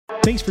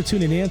Thanks for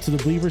tuning in to the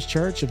Believers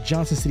Church of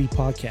Johnson City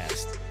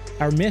podcast.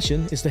 Our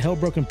mission is to help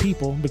broken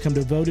people become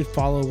devoted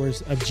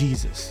followers of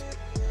Jesus.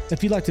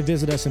 If you'd like to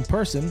visit us in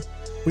person,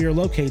 we are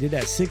located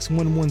at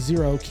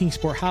 6110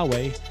 Kingsport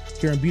Highway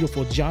here in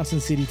beautiful Johnson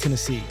City,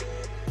 Tennessee.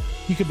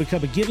 You can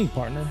become a giving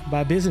partner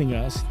by visiting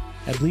us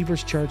at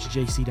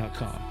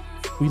believerschurchjc.com.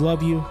 We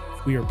love you,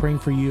 we are praying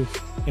for you,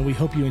 and we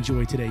hope you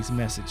enjoy today's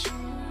message.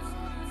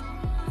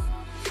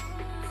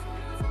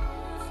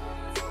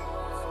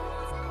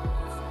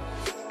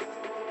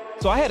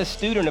 So I had a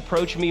student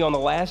approach me on the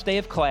last day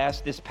of class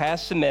this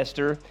past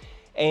semester,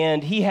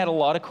 and he had a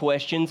lot of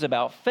questions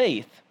about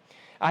faith.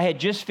 I had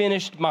just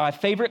finished my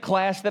favorite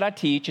class that I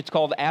teach. It's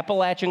called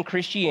Appalachian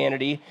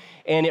Christianity,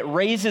 and it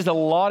raises a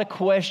lot of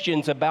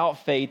questions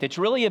about faith. It's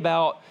really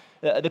about,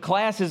 the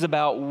class is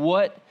about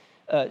what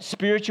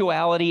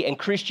spirituality and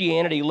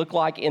Christianity look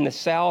like in the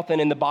South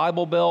and in the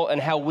Bible Belt, and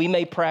how we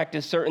may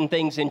practice certain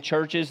things in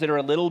churches that are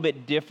a little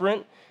bit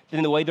different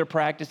than the way they're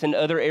practiced in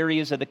other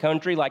areas of the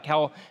country, like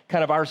how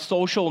kind of our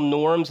social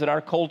norms and our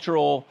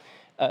cultural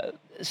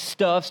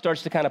stuff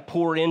starts to kind of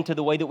pour into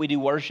the way that we do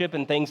worship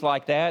and things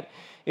like that.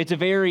 It's a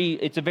very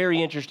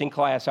interesting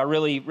class. I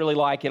really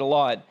like it a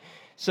lot.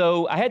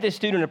 So I had this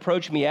student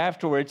approach me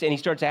afterwards, and he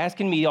starts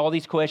asking me all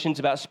these questions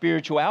about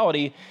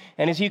spirituality.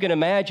 And as you can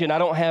imagine, I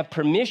don't have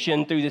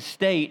permission through the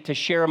state to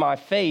share my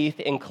faith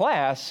in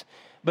class.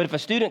 But if a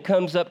student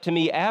comes up to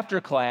me after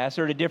class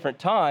or at a different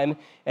time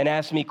and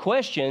asks me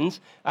questions,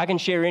 I can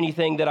share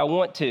anything that I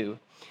want to.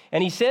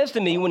 And he says to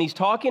me when he's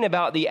talking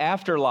about the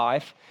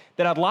afterlife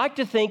that I'd like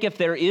to think if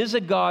there is a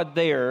God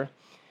there,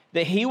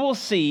 that he will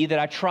see that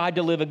I tried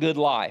to live a good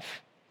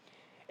life.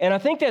 And I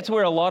think that's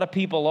where a lot of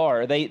people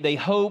are. They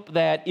hope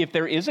that if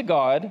there is a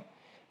God,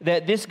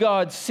 that this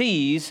God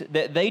sees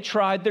that they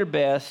tried their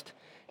best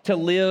to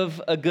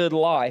live a good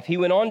life. He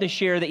went on to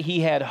share that he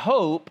had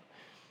hope,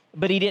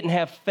 but he didn't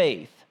have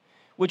faith,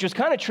 which was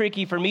kind of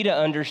tricky for me to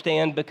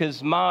understand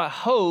because my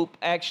hope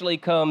actually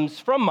comes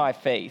from my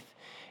faith.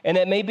 And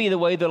that may be the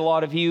way that a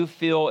lot of you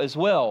feel as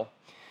well.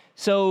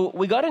 So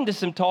we got into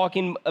some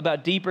talking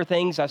about deeper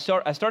things. I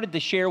started to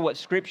share what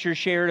Scripture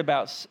shared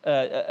about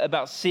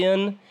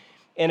sin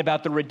and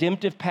about the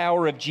redemptive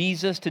power of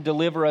Jesus to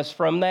deliver us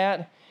from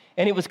that.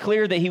 And it was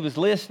clear that he was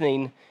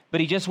listening,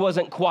 but he just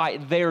wasn't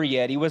quite there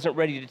yet. He wasn't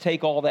ready to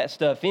take all that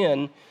stuff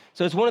in.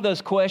 So it's one of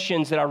those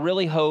questions that I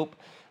really hope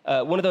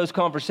one of those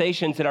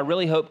conversations that I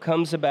really hope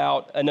comes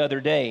about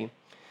another day.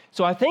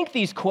 So I think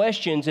these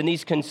questions and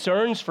these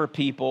concerns for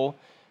people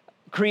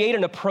create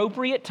an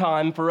appropriate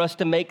time for us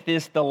to make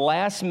this the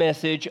last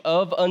message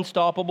of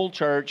Unstoppable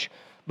Church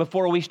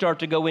before we start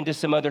to go into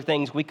some other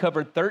things. We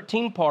covered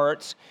 13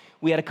 parts.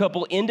 We had a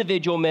couple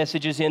individual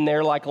messages in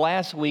there like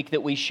last week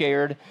that we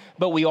shared,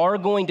 but we are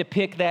going to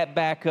pick that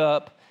back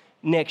up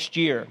next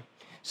year.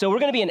 So we're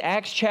going to be in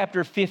Acts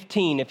chapter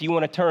 15 if you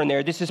want to turn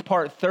there. This is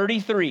part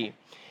 33.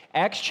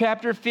 Acts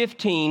chapter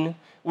 15,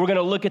 we're going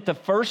to look at the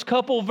first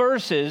couple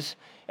verses,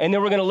 and then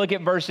we're going to look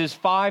at verses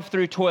 5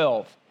 through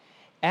 12.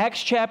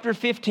 Acts chapter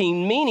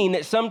 15, meaning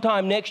that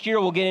sometime next year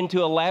we'll get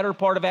into a latter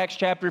part of Acts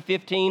chapter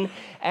 15.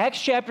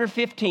 Acts chapter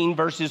 15,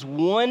 verses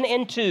 1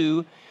 and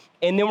 2,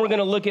 and then we're going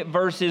to look at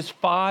verses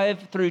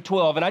 5 through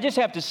 12. And I just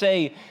have to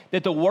say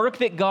that the work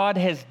that God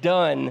has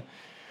done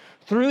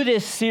through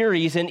this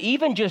series and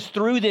even just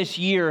through this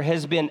year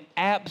has been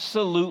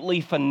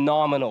absolutely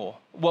phenomenal,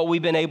 what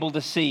we've been able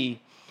to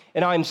see.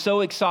 And I'm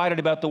so excited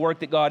about the work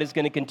that God is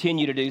going to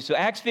continue to do. So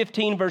Acts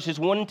 15 verses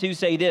 1 and 2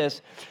 say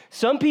this: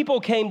 some people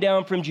came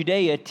down from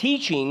Judea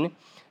teaching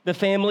the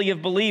family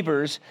of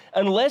believers,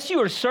 unless you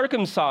are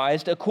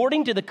circumcised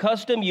according to the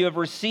custom you have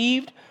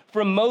received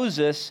from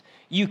Moses,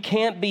 you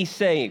can't be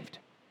saved.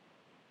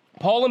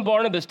 Paul and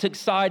Barnabas took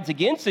sides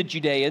against the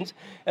Judeans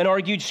and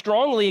argued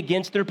strongly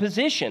against their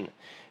position.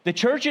 The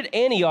church at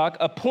Antioch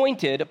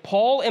appointed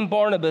Paul and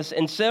Barnabas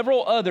and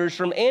several others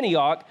from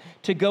Antioch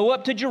to go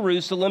up to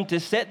Jerusalem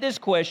to set this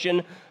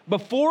question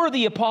before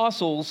the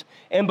apostles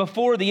and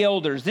before the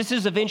elders. This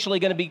is eventually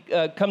going to be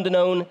come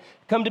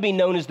to be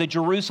known as the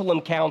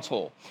Jerusalem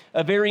Council,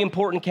 a very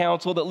important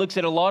council that looks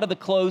at a lot of the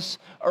close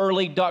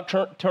early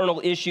doctrinal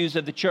issues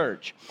of the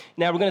church.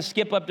 Now we're going to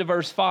skip up to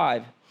verse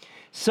 5.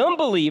 Some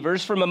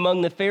believers from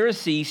among the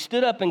Pharisees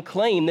stood up and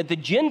claimed that the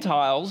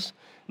Gentiles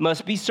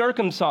must be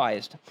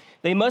circumcised.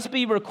 They must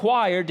be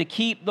required to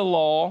keep the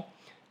law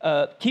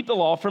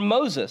from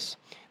Moses.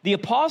 The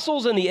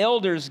apostles and the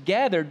elders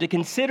gathered to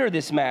consider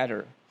this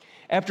matter.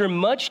 After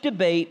much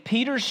debate,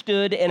 Peter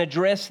stood and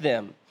addressed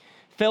them.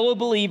 Fellow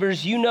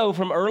believers, you know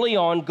from early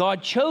on,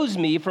 God chose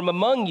me from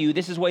among you.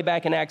 This is way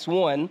back in Acts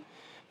 1.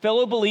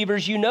 Fellow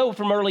believers, you know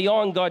from early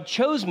on, God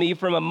chose me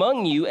from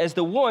among you as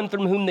the one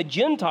from whom the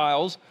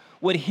Gentiles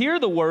would hear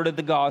the word of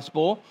the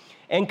gospel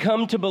and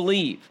come to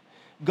believe.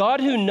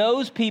 God, who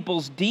knows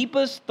people's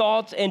deepest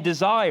thoughts and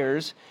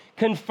desires,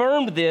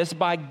 confirmed this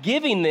by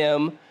giving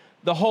them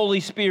the Holy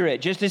Spirit,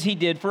 just as he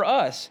did for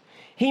us.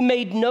 He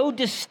made no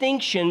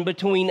distinction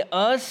between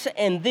us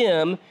and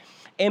them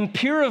and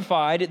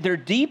purified their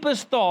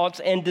deepest thoughts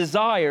and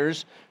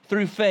desires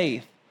through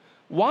faith.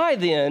 Why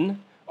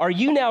then Are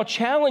you now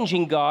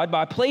challenging God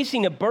by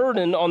placing a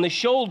burden on the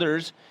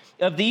shoulders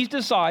of these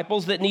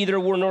disciples that neither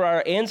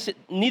our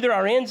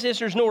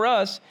ancestors nor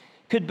us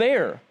could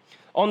bear?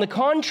 On the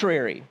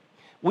contrary,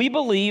 we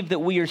believe that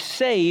we are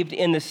saved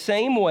in the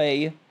same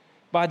way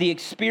by the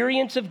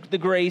experience of the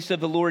grace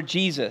of the Lord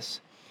Jesus.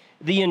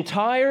 The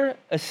entire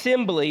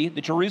assembly, the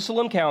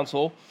Jerusalem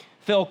council,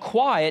 fell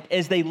quiet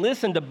as they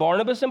listened to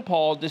Barnabas and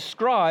Paul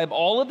describe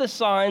all of the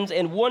signs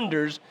and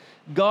wonders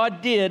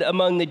God did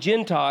among the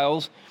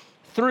Gentiles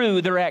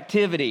through their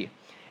activity.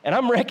 And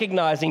I'm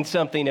recognizing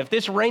something. If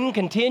this rain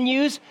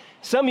continues,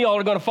 some of y'all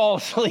are going to fall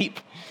asleep.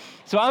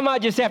 So I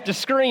might just have to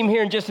scream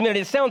here in just a minute.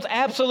 It sounds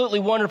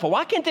absolutely wonderful.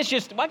 Why can't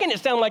it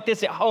sound like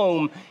this at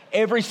home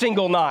every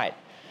single night?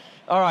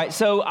 All right,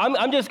 so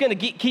I'm just going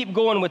to keep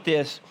going with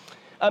this.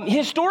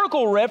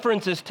 Historical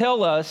references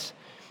tell us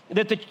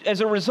that as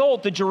a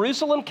result, the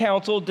Jerusalem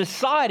Council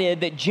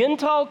decided that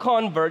Gentile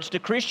converts to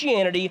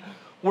Christianity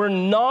were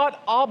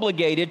not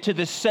obligated to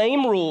the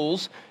same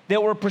rules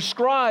that were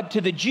prescribed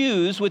to the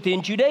Jews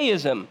within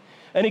Judaism.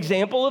 An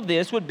example of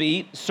this would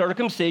be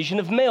circumcision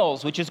of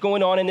males, which is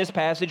going on in this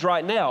passage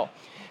right now.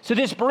 So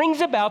this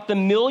brings about the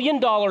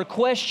million-dollar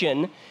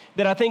question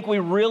that I think we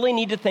really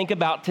need to think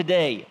about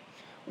today.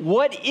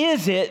 What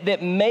is it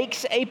that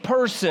makes a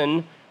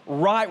person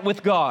right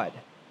with God?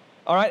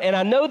 All right, and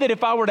I know that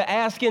if I were to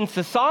ask in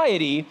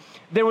society,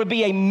 there would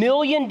be a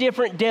million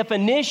different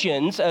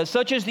definitions,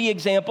 such as the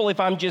example, if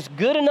I'm just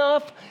good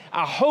enough,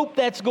 I hope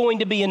that's going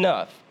to be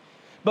enough.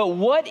 But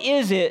what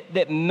is it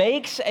that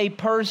makes a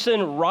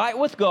person right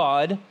with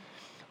God,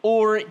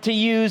 or to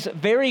use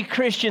very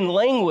Christian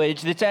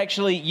language that's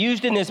actually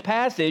used in this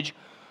passage,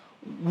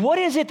 what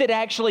is it that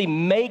actually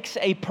makes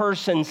a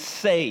person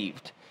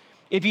saved?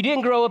 If you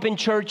didn't grow up in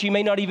church, you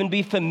may not even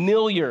be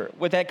familiar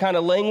with that kind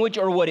of language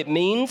or what it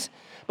means.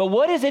 But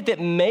what is it that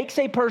makes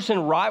a person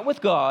right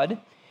with God,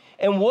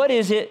 and what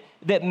is it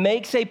that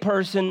makes a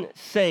person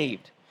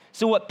saved?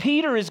 So what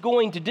Peter is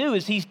going to do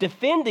is he's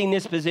defending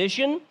this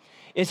position,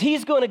 is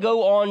he's going to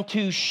go on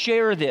to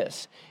share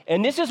this.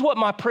 And this is what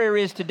my prayer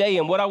is today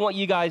and what I want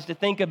you guys to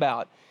think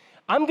about.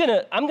 I'm going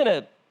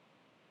to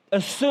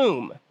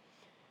assume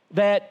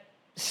that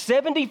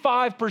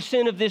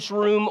 75% of this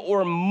room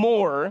or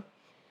more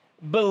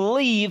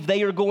believe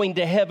they are going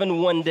to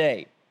heaven one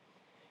day.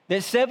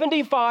 That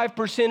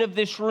 75% of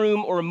this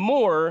room or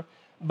more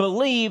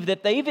believe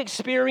that they've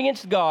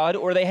experienced God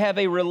or they have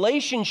a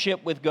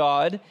relationship with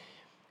God.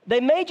 They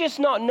may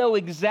just not know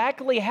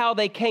exactly how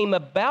they came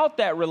about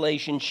that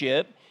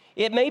relationship.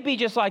 It may be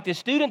just like the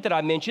student that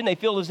I mentioned. They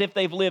feel as if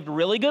they've lived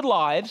really good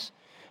lives.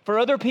 For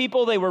other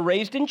people, they were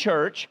raised in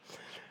church.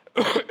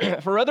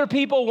 For other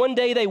people, one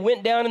day they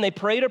went down and they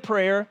prayed a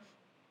prayer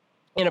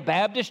in a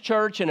Baptist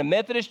church, in a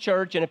Methodist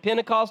church, in a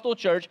Pentecostal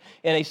church,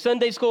 in a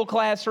Sunday school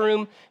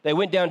classroom. They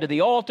went down to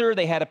the altar.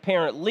 They had a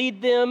parent lead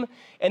them,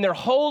 and they're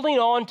holding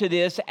on to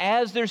this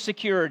as their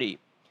security.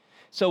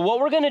 So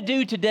what we're going to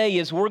do today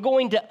is we're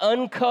going to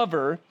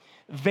uncover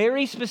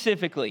very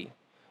specifically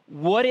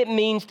what it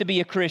means to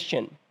be a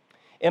Christian.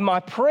 And my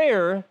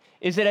prayer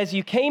is that as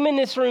you came in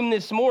this room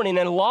this morning,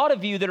 and a lot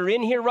of you that are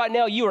in here right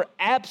now, you are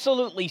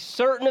absolutely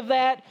certain of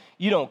that.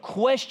 You don't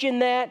question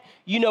that.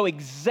 You know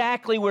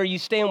exactly where you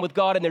stand with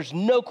God, and there's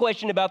no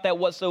question about that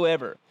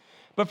whatsoever.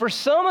 But for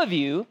some of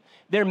you,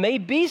 there may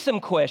be some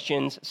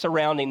questions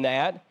surrounding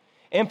that.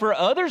 And for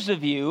others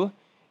of you,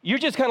 you're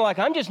just kind of like,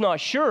 I'm just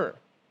not sure.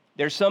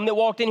 There's some that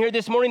walked in here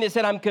this morning that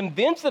said, I'm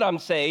convinced that I'm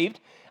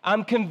saved.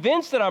 I'm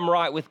convinced that I'm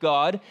right with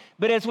God.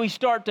 But as we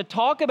start to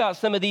talk about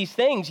some of these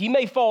things, you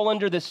may fall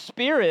under the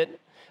Spirit,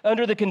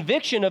 under the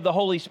conviction of the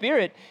Holy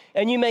Spirit,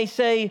 and you may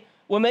say,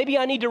 well, maybe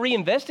I need to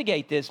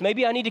reinvestigate this.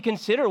 Maybe I need to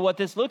consider what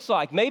this looks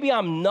like. Maybe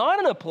I'm not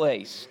in a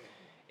place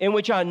in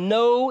which I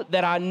know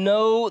that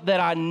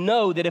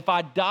if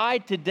I die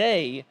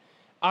today,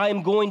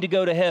 I'm going to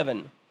go to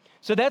heaven.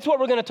 So that's what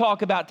we're going to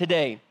talk about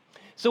today.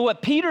 So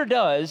what Peter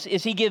does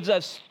is he gives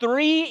us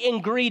 3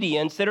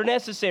 ingredients that are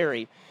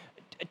necessary.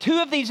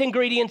 2 of these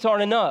ingredients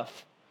aren't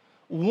enough.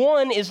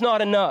 1 is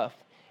not enough.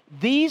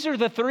 These are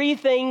the 3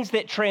 things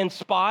that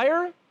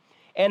transpire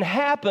and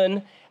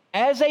happen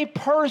as a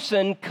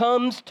person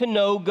comes to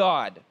know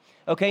God.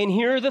 Okay, and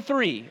here are the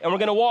 3, and we're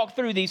going to walk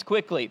through these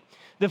quickly.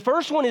 The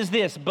first one is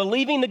this,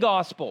 believing the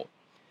gospel.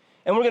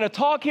 And we're going to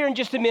talk here in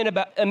just a minute,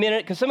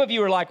 because some of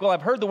you are like, well,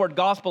 I've heard the word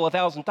gospel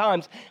 1,000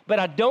 times, but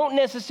I don't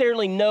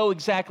necessarily know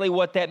exactly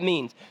what that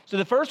means. So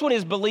the first one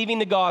is believing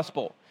the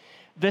gospel.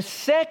 The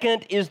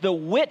second is the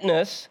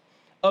witness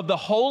of the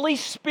Holy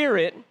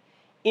Spirit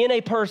in a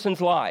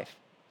person's life.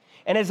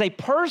 And as a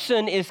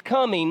person is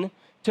coming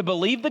to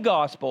believe the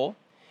gospel,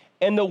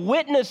 and the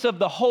witness of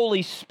the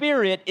Holy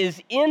Spirit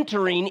is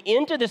entering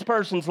into this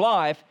person's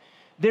life,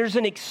 there's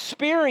an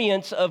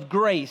experience of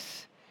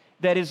grace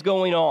that is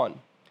going on.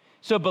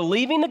 So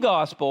believing the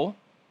gospel,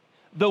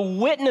 the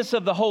witness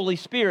of the Holy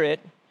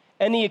Spirit,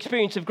 and the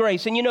experience of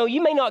grace. And you know,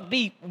 you may not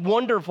be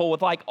wonderful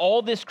with like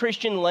all this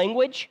Christian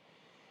language,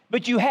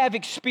 but you have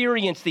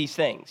experienced these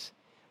things.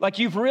 Like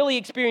you've really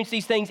experienced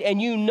these things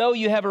and you know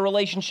you have a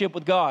relationship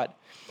with God.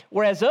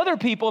 whereas other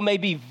people may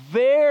be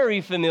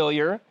very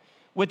familiar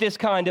with this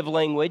kind of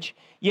language,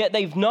 yet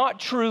they've not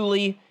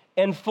truly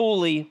and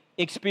fully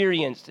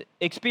experienced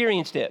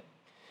it.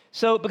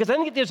 So, because I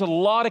think there's a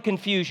lot of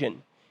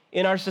confusion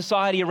in our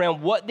society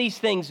around what these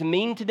things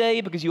mean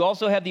today, because you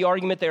also have the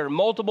argument there are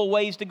multiple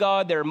ways to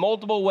God, there are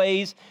multiple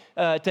ways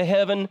to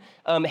heaven.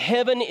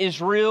 Heaven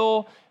is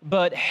real,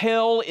 but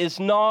hell is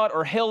not,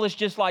 or hell is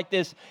just like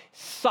this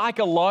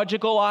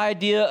psychological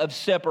idea of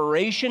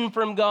separation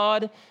from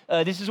God.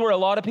 This is where a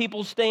lot of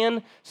people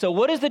stand. So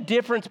what is the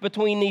difference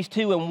between these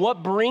two, and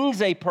what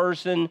brings a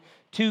person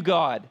to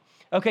God?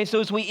 Okay, so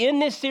as we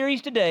end this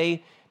series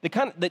today,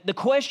 the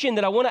question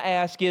that I want to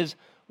ask is,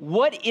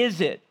 what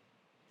is it,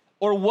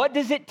 or what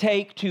does it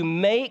take to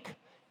make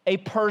a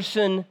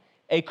person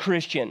a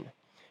Christian?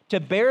 To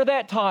bear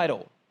that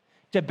title,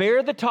 to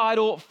bear the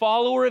title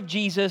follower of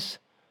Jesus,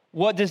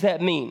 what does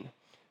that mean?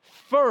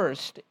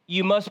 First,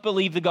 you must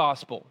believe the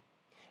gospel.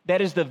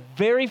 That is the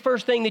very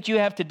first thing that you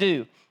have to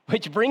do,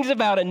 which brings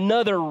about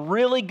another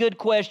really good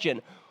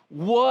question.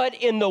 What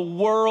in the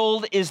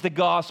world is the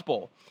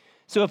gospel?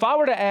 So if I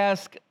were to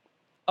ask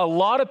a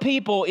lot of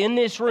people in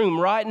this room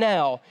right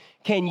now,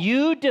 can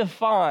you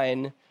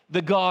define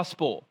the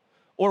gospel?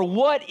 Or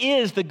what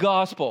is the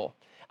gospel?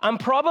 I'm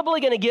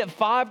probably going to get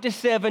 5 to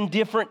 7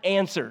 different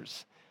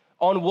answers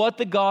on what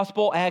the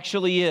gospel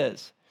actually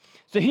is.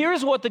 So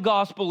here's what the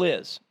gospel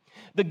is.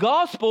 The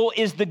gospel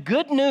is the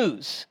good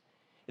news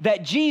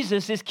that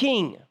Jesus is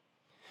king.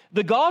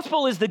 The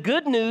gospel is the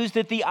good news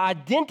that the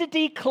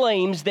identity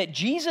claims that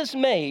Jesus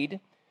made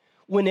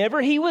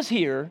whenever he was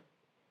here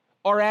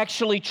are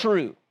actually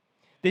true.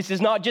 This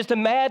is not just a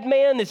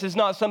madman. This is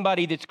not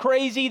somebody that's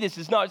crazy. This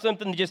is not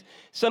something just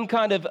some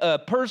kind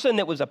of person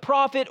that was a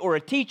prophet or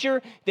a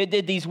teacher that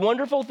did these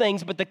wonderful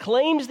things. But the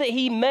claims that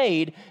he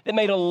made that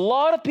made a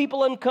lot of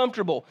people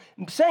uncomfortable,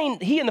 saying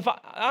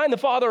I and the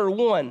Father are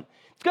one.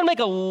 It's going to make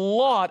a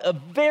lot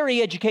of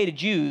very educated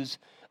Jews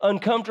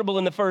uncomfortable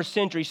in the first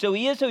century. So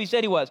he is who he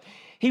said he was.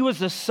 He was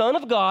the Son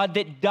of God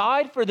that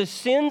died for the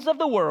sins of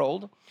the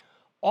world,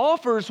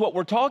 offers what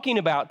we're talking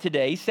about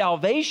today,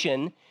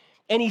 salvation,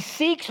 and he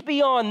seeks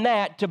beyond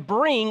that to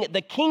bring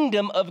the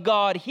kingdom of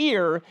God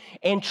here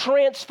and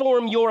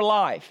transform your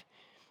life.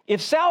 If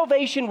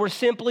salvation were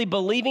simply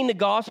believing the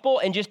gospel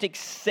and just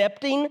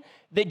accepting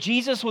that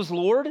Jesus was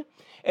Lord,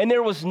 and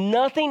there was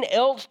nothing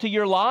else to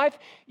your life,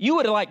 you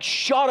would have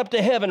shot up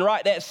to heaven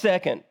right that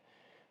second.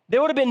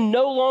 There would have been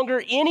no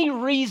longer any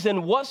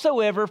reason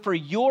whatsoever for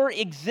your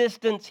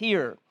existence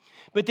here.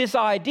 But this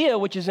idea,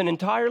 which is an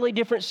entirely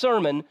different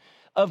sermon,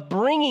 of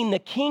bringing the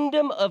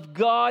kingdom of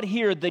God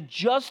here, the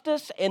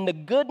justice and the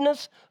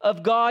goodness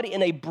of God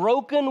in a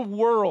broken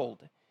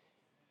world,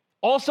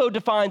 also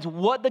defines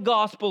what the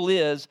gospel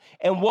is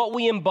and what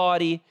we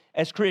embody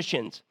as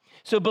Christians.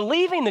 So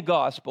believing the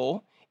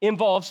gospel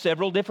involves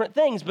several different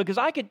things, because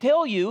I could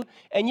tell you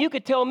and you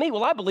could tell me,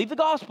 well, I believe the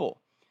gospel.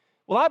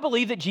 Well, I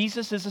believe that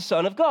Jesus is the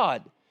Son of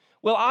God.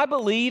 Well, I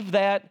believe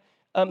that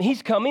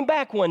he's coming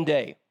back one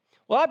day.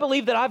 Well, I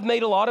believe that I've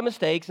made a lot of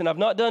mistakes and I've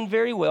not done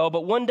very well,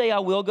 but one day I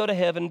will go to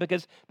heaven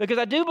because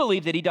I do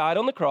believe that he died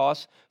on the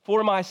cross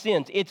for my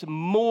sins. It's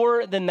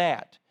more than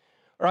that.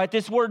 All right,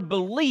 this word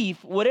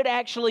belief, what it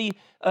actually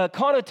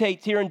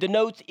connotates here and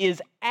denotes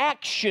is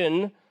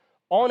action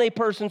on a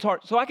person's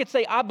heart. So I could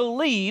say, I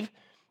believe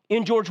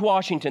in George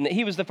Washington, that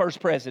he was the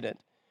first president.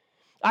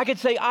 I could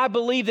say, I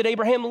believe that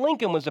Abraham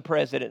Lincoln was the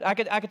president. I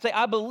could say,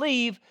 I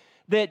believe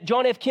that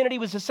John F. Kennedy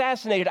was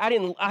assassinated.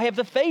 I have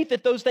the faith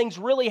that those things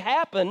really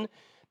happen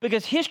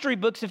because history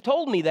books have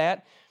told me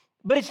that,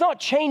 but it's not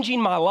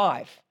changing my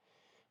life.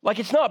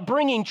 It's not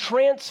bringing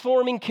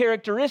transforming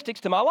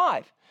characteristics to my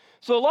life.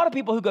 So a lot of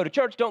people who go to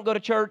church, don't go to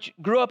church,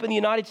 grew up in the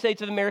United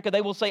States of America,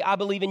 they will say, I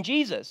believe in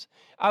Jesus.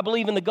 I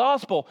believe in the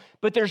gospel,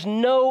 but there's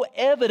no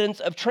evidence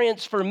of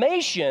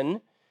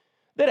transformation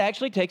that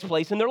actually takes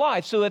place in their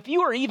life. So if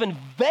you are even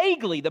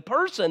vaguely the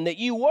person that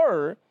you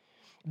were,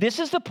 this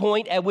is the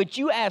point at which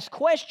you ask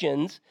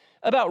questions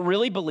about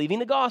really believing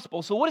the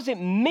gospel. So what does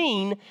it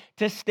mean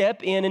to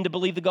step in and to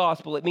believe the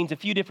gospel? It means a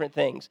few different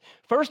things.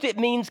 First, it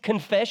means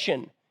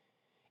confession.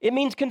 It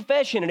means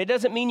confession, and it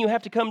doesn't mean you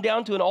have to come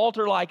down to an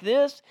altar like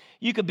this.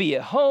 You could be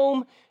at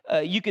home.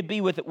 You could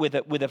be with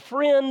a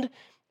friend.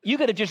 You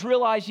could have just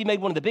realized you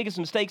made one of the biggest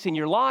mistakes in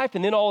your life,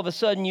 and then all of a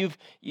sudden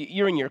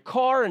you're in your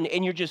car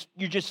and you're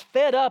just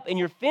fed up and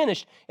you're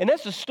finished. And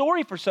that's the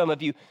story for some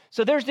of you.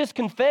 So there's this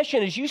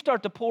confession as you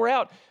start to pour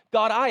out,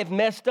 God, I have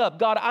messed up.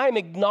 God, I'm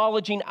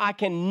acknowledging I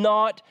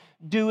cannot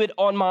do it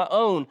on my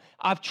own.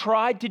 I've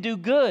tried to do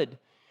good.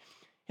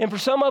 And for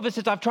some of us,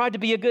 it's I've tried to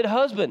be a good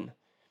husband,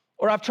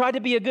 or I've tried to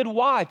be a good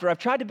wife, or I've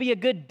tried to be a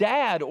good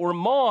dad or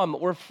mom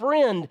or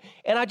friend,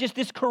 and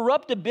this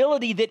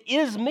corruptibility that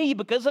is me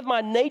because of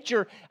my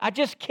nature, I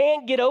just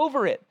can't get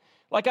over it.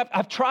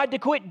 I've tried to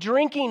quit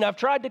drinking, I've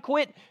tried to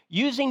quit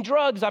using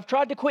drugs, I've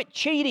tried to quit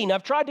cheating,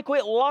 I've tried to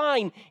quit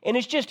lying, and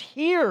it's just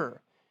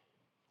here.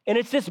 And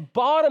it's this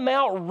bottom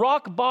out,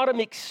 rock bottom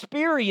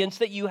experience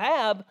that you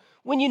have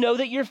when you know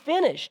that you're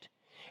finished.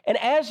 And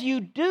as you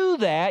do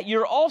that,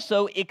 you're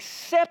also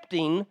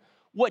accepting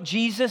what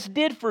Jesus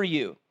did for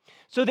you.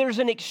 So there's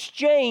an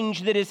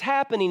exchange that is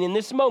happening in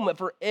this moment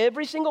for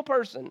every single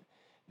person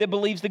that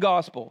believes the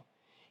gospel.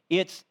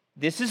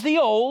 This is the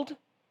old,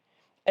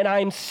 and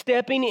I'm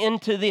stepping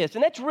into this.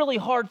 And that's really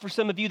hard for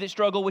some of you that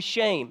struggle with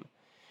shame.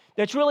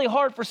 That's really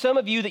hard for some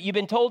of you that you've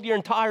been told your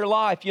entire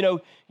life,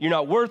 you're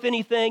not worth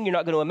anything, you're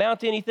not going to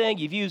amount to anything,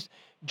 you've used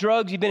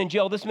drugs, you've been in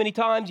jail this many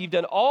times, you've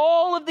done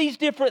all of these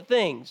different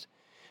things.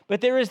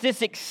 But there is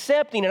this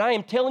accepting, and I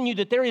am telling you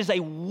that there is a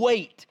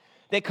weight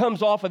that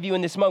comes off of you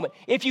in this moment.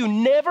 If you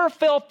never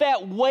felt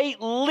that weight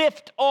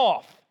lift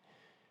off,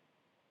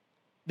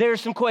 there are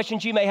some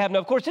questions you may have. Now,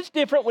 of course, it's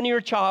different when you're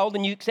a child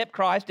and you accept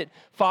Christ at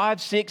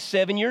 5, 6,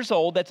 7 years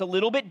old. That's a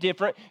little bit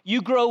different.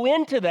 You grow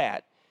into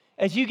that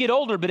as you get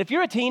older. But if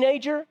you're a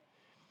teenager,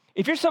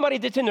 if you're somebody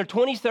that's in their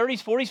 20s,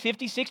 30s, 40s,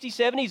 50s,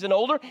 60s, 70s and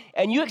older,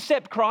 and you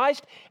accept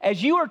Christ,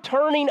 as you are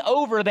turning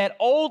over that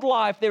old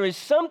life, there is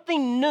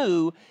something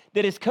new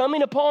that is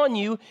coming upon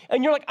you,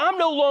 and you're like, I'm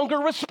no longer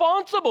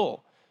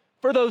responsible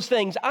for those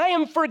things. I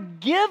am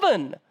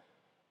forgiven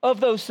of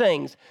those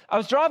things. I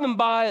was driving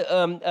by,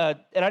 and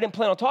I didn't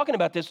plan on talking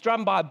about this,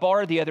 driving by a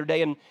bar the other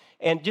day, and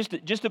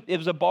it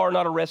was a bar,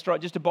 not a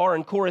restaurant, just a bar,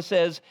 and Cora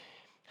says,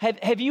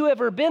 have you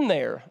ever been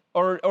there,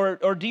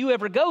 or do you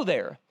ever go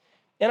there?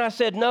 And I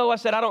said, no. I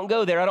said, I don't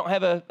go there. I don't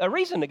have a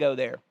reason to go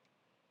there.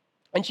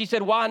 And she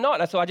said, why not?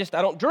 And I said,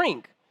 I don't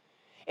drink.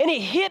 And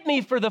it hit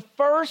me for the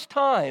first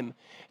time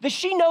that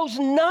she knows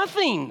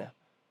nothing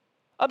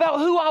about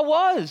who I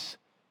was.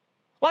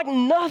 Like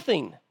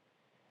nothing.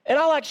 And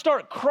I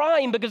start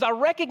crying because I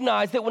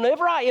recognize that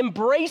whenever I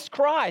embrace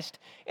Christ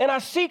and I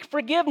seek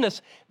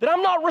forgiveness, that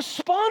I'm not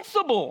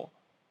responsible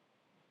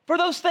for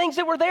those things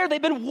that were there.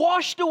 They've been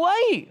washed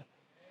away.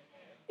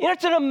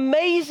 It's an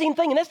amazing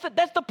thing. And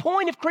that's the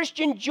point of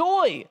Christian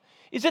joy,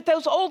 is that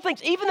those old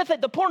things, even if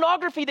the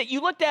pornography that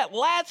you looked at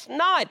last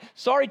night,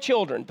 sorry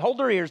children, hold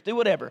their ears, do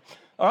whatever,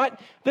 all right?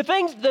 The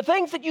things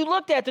that you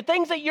looked at, the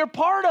things that you're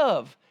part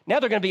of, now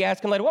they're going to be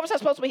asking later, what was that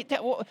supposed to be?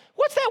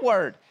 What's that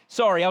word?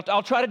 Sorry,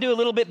 I'll try to do a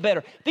little bit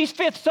better. These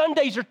Fifth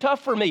Sundays are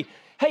tough for me.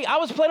 Hey, I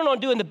was planning on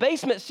doing the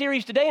basement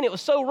series today, and it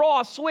was so raw,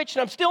 I switched,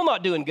 and I'm still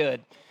not doing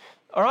good.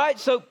 All right,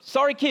 so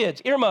sorry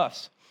kids,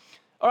 earmuffs.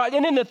 All right,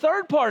 and then the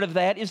third part of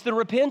that is the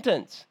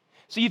repentance.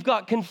 So you've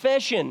got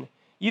confession,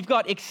 you've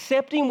got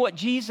accepting what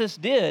Jesus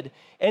did,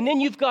 and then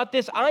you've got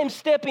this, I'm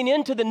stepping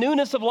into the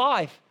newness of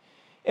life.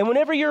 And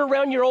whenever you're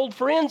around your old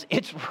friends,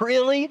 it's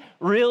really,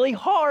 really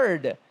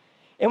hard.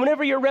 And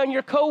whenever you're around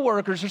your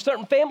coworkers or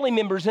certain family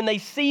members and they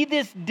see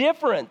this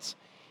difference,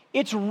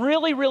 it's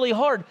really, really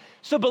hard.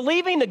 So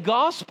believing the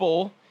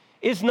gospel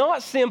is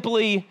not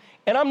simply,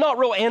 and I'm not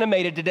real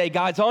animated today,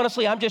 guys.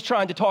 Honestly, I'm just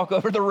trying to talk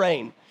over the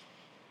rain.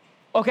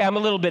 Okay, I'm a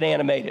little bit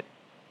animated.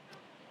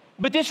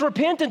 But this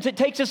repentance, it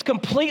takes us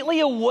completely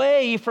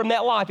away from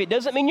that life. It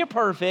doesn't mean you're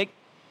perfect.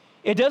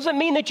 It doesn't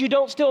mean that you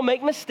don't still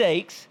make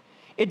mistakes.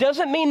 It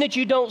doesn't mean that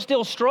you don't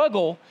still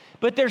struggle.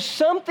 But there's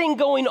something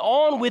going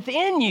on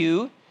within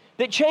you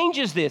that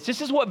changes this.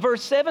 This is what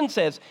verse 7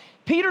 says.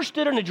 Peter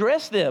stood and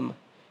addressed them.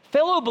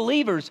 Fellow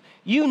believers,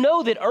 you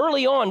know that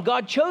early on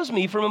God chose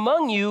me from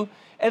among you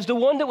as the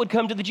one that would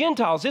come to the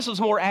Gentiles. This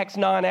was more Acts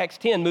 9, Acts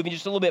 10, moving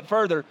just a little bit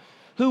further.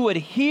 Who would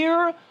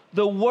hear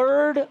the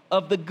word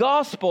of the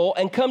gospel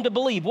and come to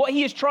believe. What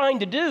he is trying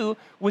to do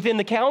within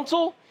the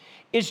council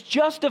is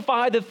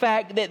justify the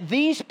fact that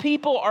these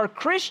people are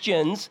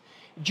Christians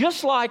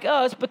just like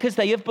us because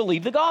they have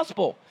believed the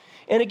gospel.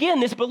 And again,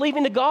 this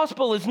believing the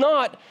gospel is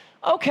not,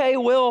 okay,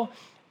 well,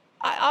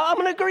 I'm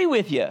going to agree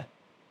with you.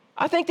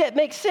 I think that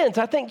makes sense.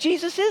 I think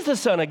Jesus is the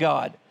Son of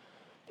God.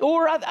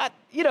 Or,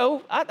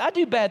 I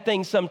do bad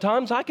things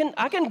sometimes. I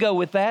can go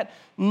with that.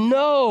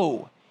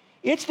 No.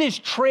 It's this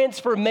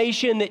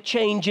transformation that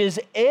changes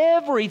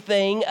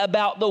everything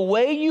about the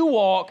way you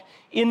walk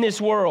in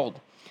this world.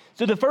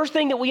 So the first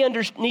thing that we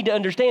need to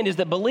understand is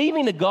that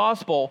believing the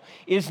gospel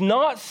is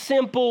not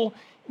simple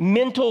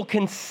mental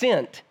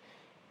consent,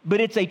 but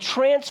it's a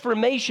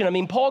transformation. I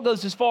mean, Paul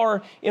goes as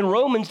far in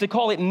Romans to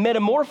call it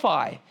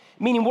metamorphi,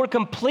 meaning we're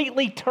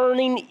completely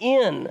turning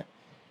in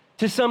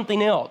to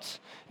something else.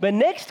 But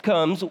next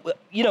comes,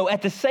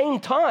 at the same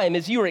time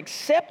as you're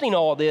accepting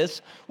all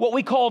this, what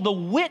we call the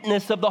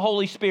witness of the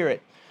Holy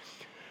Spirit.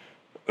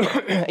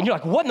 And you're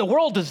like, what in the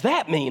world does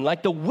that mean?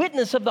 Like the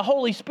witness of the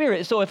Holy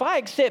Spirit. So if I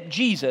accept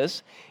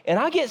Jesus and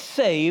I get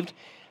saved,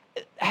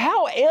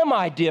 how am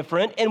I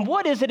different? And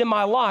what is it in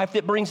my life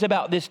that brings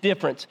about this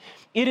difference?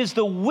 It is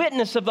the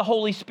witness of the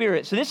Holy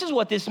Spirit. So this is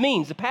what this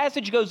means. The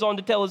passage goes on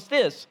to tell us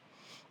this.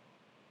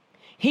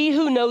 He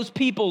who knows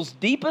people's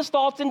deepest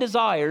thoughts and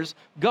desires,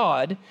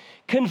 God,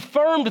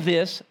 confirmed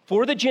this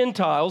for the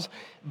Gentiles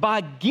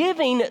by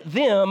giving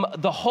them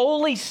the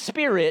Holy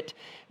Spirit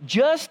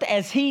just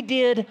as he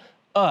did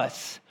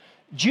us.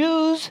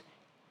 Jews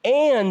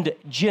and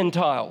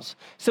Gentiles.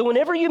 So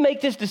whenever you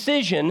make this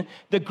decision,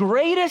 the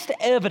greatest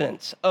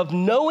evidence of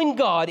knowing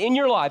God in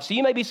your life, so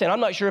you may be saying, I'm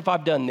not sure if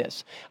I've done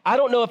this. I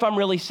don't know if I'm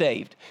really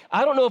saved.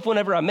 I don't know if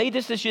whenever I made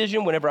this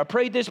decision, whenever I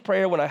prayed this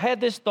prayer, when I had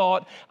this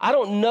thought, I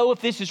don't know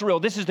if this is real.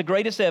 This is the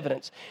greatest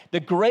evidence. The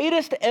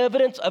greatest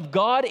evidence of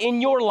God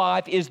in your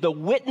life is the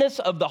witness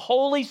of the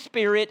Holy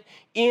Spirit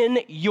in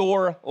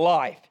your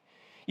life.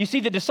 You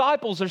see, the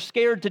disciples are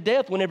scared to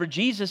death whenever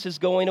Jesus is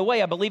going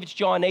away. I believe it's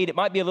John 8. It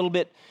might be a little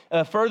bit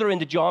further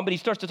into John, but he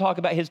starts to talk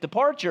about his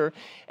departure.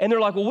 And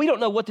they're like, well, we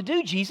don't know what to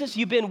do, Jesus.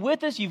 You've been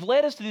with us. You've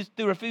led us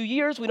through a few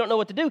years. We don't know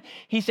what to do.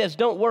 He says,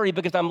 don't worry,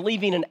 because I'm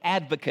leaving an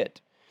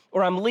advocate,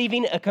 or I'm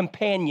leaving a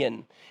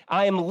companion.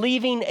 I am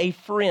leaving a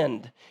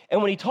friend.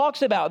 And when he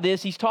talks about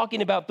this, he's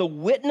talking about the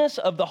witness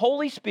of the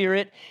Holy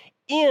Spirit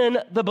in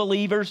the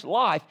believer's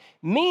life.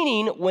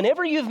 Meaning,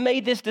 whenever you've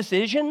made this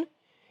decision,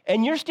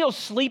 and you're still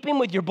sleeping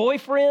with your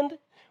boyfriend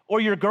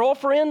or your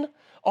girlfriend,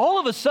 all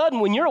of a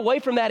sudden, when you're away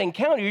from that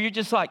encounter, you're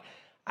just like,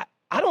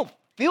 I don't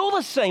feel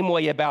the same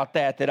way about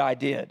that I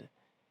did.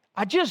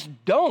 I just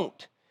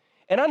don't.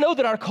 And I know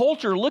that our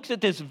culture looks at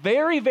this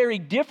very, very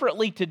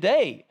differently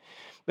today.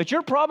 But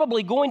you're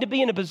probably going to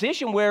be in a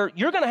position where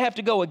you're going to have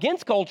to go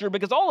against culture,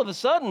 because all of a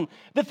sudden,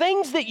 the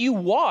things that you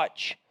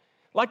watch,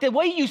 like the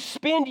way you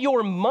spend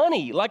your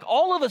money, like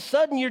all of a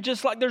sudden, you're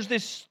just like, there's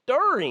this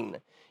stirring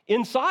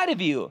inside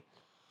of you.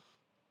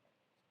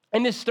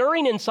 And this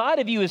stirring inside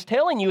of you is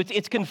telling you,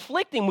 it's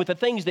conflicting with the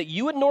things that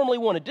you would normally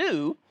want to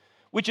do,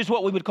 which is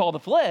what we would call the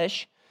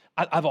flesh.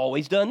 I've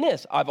always done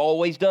this. I've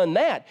always done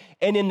that.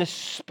 And in the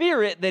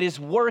spirit that is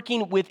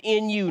working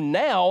within you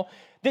now,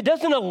 that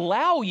doesn't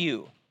allow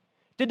you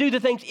to do the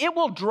things, it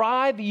will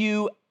drive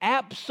you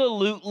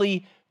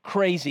absolutely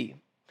crazy.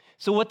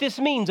 So what this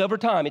means over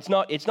time, it's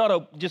not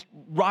just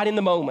right in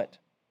the moment,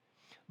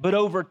 but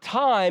over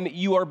time,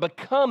 you are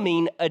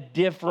becoming a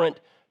different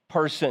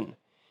person.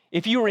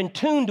 If you are in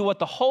tune to what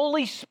the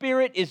Holy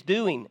Spirit is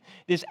doing,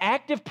 this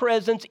active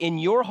presence in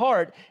your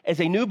heart as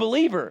a new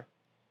believer,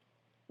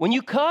 when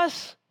you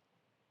cuss,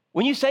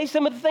 when you say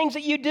some of the things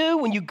that you do,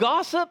 when you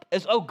gossip,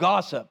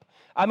 gossip.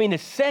 I mean, the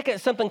second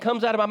something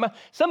comes out of my mouth,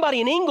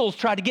 somebody in Ingalls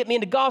tried to get me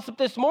into gossip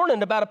this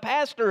morning about a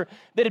pastor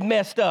that had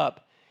messed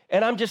up.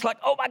 And I'm just like,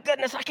 oh my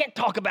goodness, I can't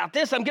talk about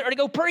this. I'm getting ready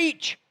to go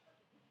preach.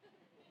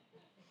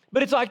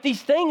 But it's like these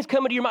things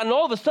come into your mind, and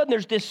all of a sudden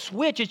there's this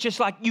switch. It's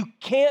just like, you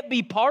can't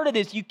be part of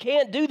this. You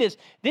can't do this.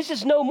 This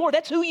is no more.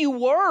 That's who you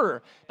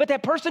were. But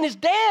that person is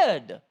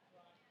dead.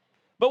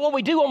 But what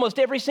we do almost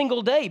every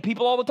single day,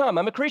 people all the time,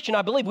 I'm a Christian,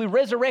 I believe, we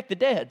resurrect the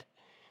dead.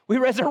 We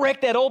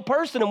resurrect that old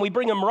person and we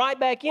bring them right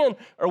back in.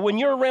 Or when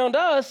you're around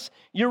us,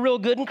 you're real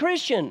good and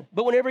Christian.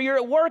 But whenever you're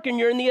at work and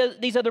you're in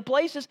these other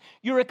places,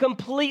 you're a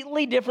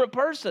completely different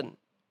person.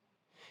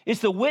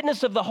 It's the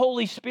witness of the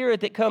Holy Spirit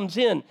that comes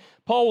in.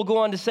 Paul will go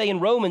on to say in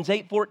Romans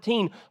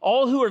 8:14,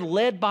 all who are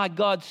led by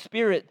God's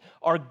Spirit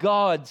are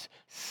God's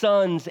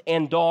sons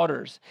and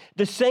daughters.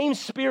 The same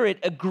Spirit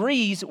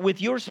agrees with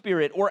your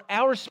spirit, or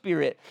our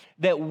spirit,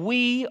 that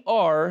we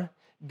are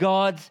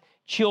God's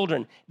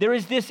children. There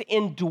is this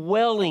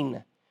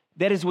indwelling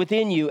that is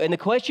within you. And the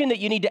question that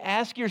you need to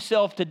ask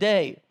yourself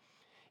today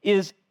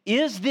is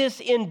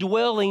this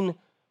indwelling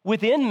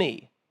within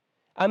me?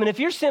 I mean, if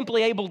you're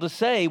simply able to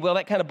say, well,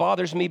 that kind of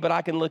bothers me, but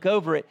I can look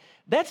over it,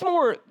 that's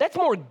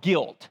more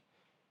guilt.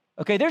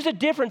 Okay, there's a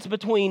difference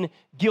between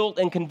guilt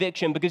and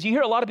conviction, because you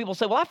hear a lot of people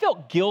say, well, I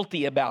felt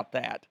guilty about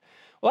that.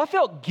 Well, I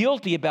felt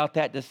guilty about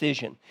that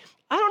decision.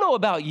 I don't know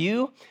about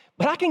you,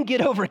 but I can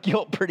get over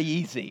guilt pretty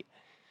easy.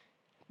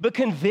 But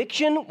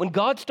conviction, when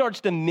God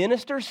starts to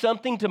minister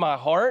something to my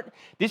heart,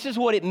 this is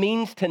what it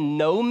means to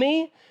know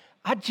me,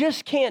 I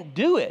just can't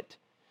do it,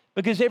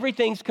 because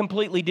everything's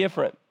completely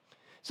different.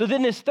 So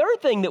then this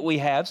third thing that we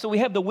have, so we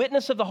have the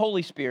witness of the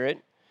Holy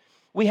Spirit,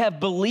 we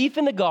have belief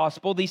in the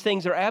gospel. These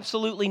things are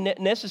absolutely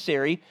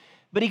necessary,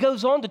 but he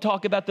goes on to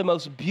talk about the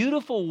most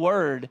beautiful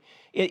word,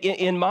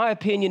 in my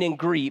opinion, in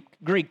Greek,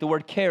 the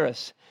word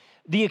charis,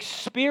 the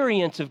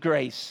experience of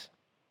grace.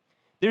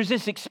 There's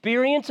this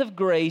experience of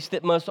grace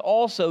that must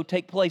also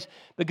take place,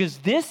 because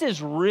this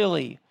is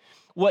really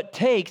what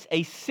takes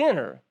a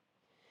sinner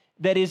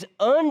that is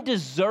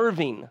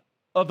undeserving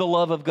of the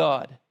love of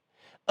God,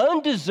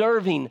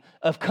 undeserving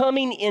of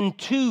coming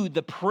into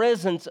the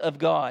presence of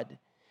God,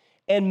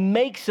 and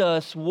makes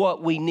us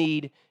what we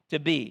need to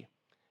be.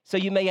 So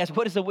you may ask,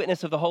 what is the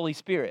witness of the Holy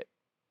Spirit?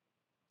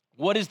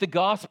 What is the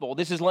gospel?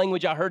 This is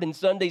language I heard in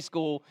Sunday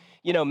school,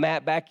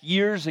 Matt, back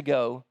years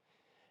ago.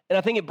 And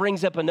I think it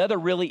brings up another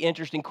really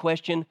interesting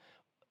question.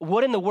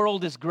 What in the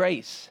world is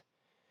grace?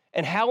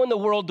 And how in the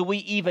world do we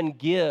even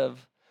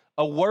give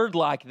a word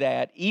like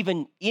that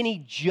even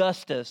any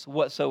justice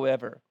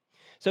whatsoever?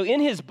 So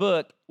in his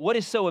book, What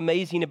is So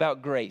Amazing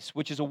About Grace,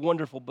 which is a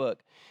wonderful book,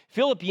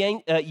 Philip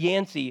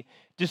Yancey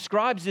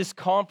describes this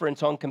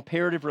conference on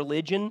comparative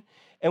religion.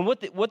 And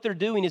what they're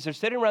doing is they're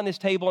sitting around this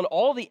table, and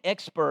all the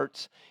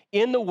experts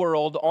in the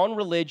world on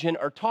religion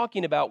are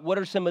talking about what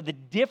are some of the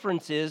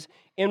differences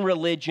in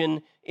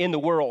religion in the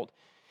world.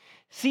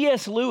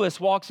 C.S. Lewis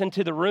walks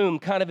into the room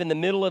kind of in the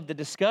middle of the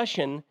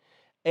discussion,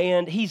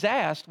 and he's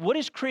asked, what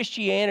is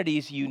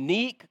Christianity's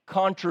unique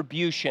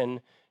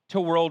contribution to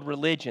world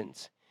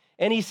religions?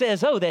 And he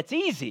says, oh, that's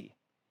easy.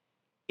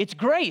 It's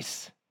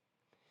grace.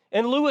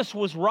 And Lewis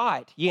was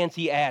right,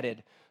 Yancey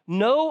added.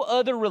 No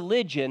other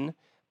religion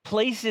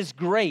places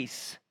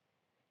grace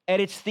at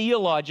its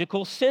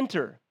theological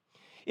center.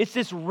 It's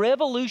this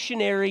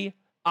revolutionary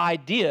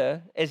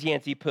idea, as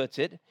Yancey puts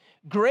it.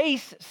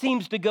 Grace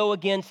seems to go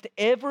against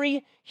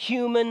every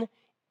human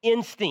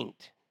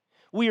instinct.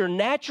 We are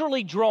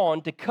naturally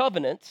drawn to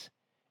covenants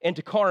and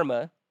to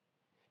karma,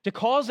 to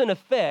cause and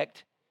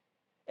effect,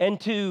 and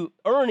to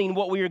earning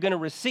what we are going to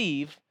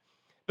receive.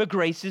 But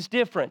grace is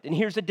different. And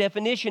here's a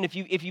definition if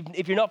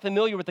you're not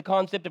familiar with the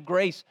concept of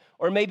grace,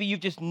 or maybe you've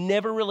just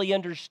never really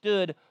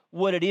understood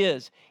what it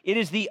is. It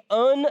is the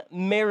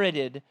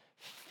unmerited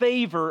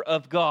favor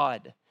of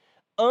God,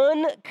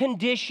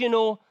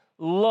 unconditional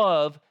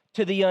love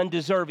to the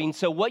undeserving.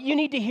 So what you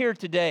need to hear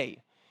today,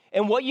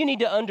 and what you need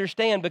to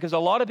understand, because a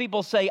lot of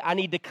people say, I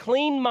need to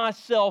clean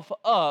myself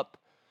up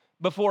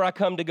before I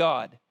come to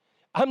God.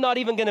 I'm not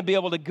even going to be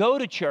able to go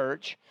to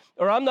church,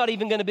 or I'm not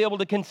even going to be able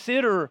to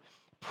consider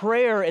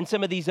prayer and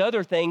some of these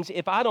other things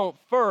if I don't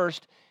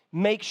first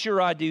make sure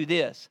I do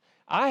this.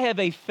 I have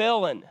a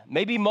felon,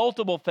 maybe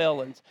multiple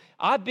felons.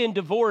 I've been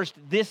divorced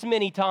this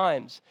many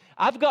times.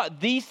 I've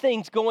got these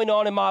things going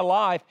on in my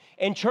life,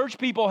 and church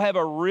people have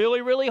a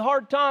really, really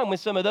hard time with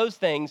some of those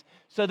things.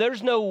 So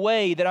there's no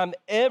way that I'm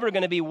ever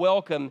going to be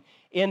welcome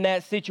in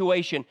that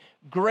situation.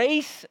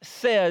 Grace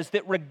says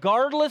that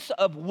regardless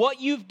of what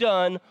you've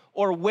done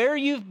or where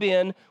you've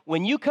been,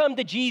 when you come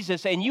to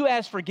Jesus and you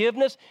ask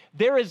forgiveness,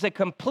 there is a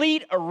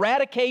complete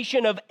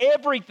eradication of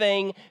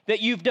everything that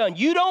you've done.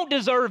 You don't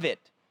deserve it.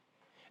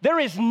 There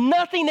is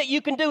nothing that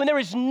you can do, and there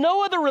is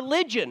no other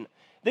religion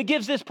that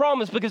gives this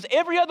promise, because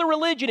every other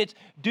religion, it's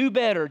do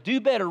better,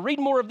 read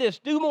more of this,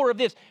 do more of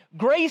this.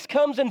 Grace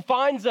comes and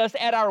finds us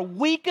at our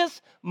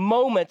weakest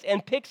moments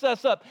and picks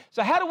us up.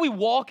 So how do we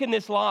walk in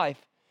this life?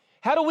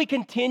 How do we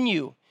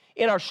continue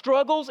in our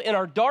struggles, in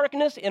our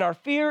darkness, in our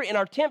fear, in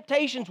our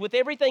temptations with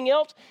everything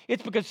else?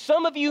 It's because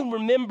some of you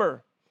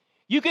remember,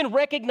 you can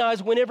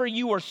recognize whenever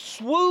you were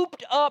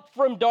swooped up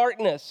from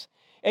darkness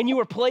and you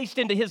were placed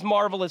into his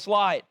marvelous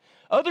light.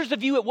 Others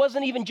of you, it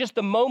wasn't even just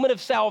a moment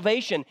of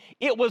salvation.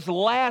 It was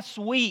last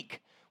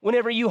week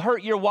whenever you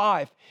hurt your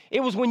wife. It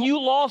was when you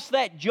lost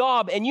that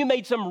job and you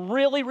made some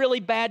really, really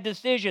bad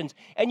decisions,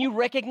 and you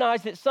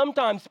recognize that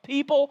sometimes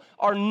people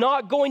are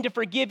not going to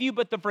forgive you,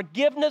 but the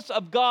forgiveness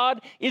of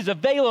God is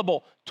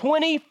available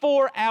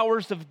 24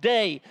 hours a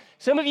day.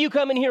 Some of you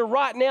come in here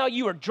right now,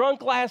 you were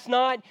drunk last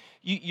night,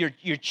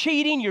 you're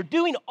cheating, you're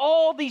doing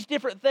all these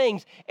different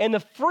things, and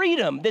the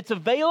freedom that's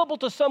available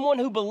to someone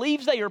who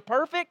believes they are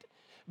perfect,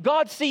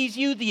 God sees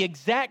you the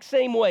exact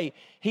same way.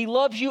 He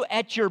loves you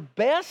at your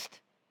best,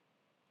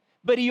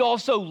 but he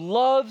also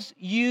loves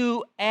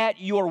you at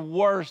your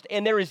worst.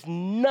 And there is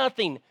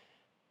nothing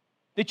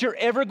that you're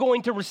ever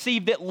going to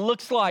receive that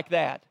looks like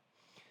that.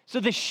 So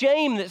the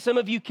shame that some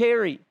of you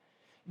carry,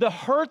 the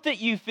hurt that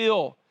you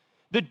feel,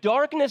 the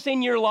darkness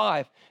in your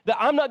life, that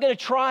I'm not going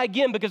to try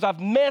again because I've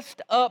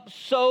messed up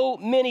so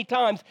many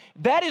times,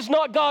 that is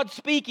not God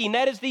speaking,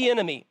 that is the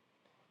enemy.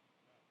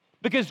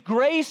 Because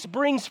grace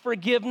brings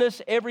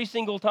forgiveness every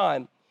single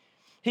time.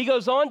 He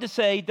goes on to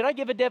say, did I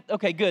give a depth?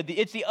 Okay, good.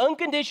 It's the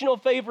unconditional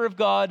favor of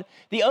God,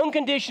 the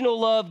unconditional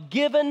love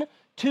given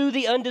to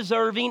the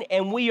undeserving,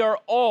 and we are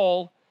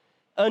all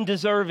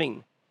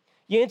undeserving.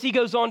 Yancey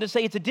goes on to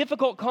say it's a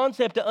difficult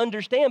concept to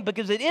understand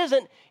because it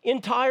isn't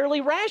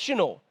entirely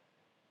rational.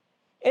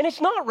 And it's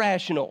not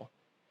rational.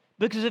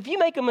 Because if you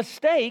make a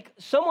mistake,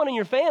 someone in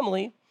your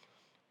family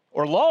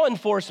or law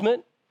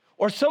enforcement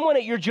or someone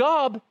at your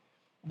job,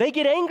 they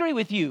get angry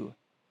with you.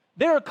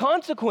 There are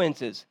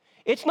consequences.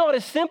 It's not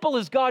as simple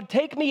as, God,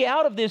 take me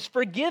out of this,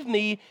 forgive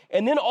me,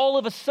 and then all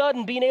of a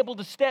sudden being able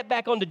to step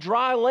back onto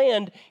dry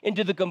land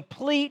into the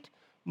complete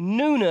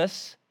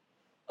newness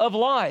of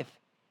life.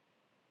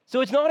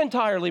 So it's not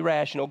entirely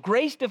rational.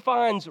 Grace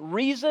defines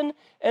reason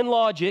and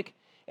logic,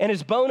 and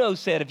as Bono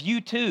said of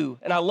U2,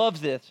 and I love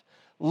this,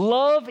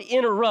 love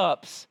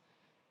interrupts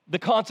the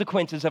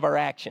consequences of our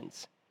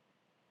actions.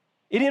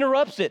 It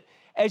interrupts it.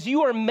 As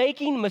you are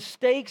making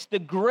mistakes, the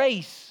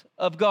grace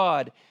of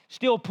God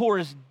still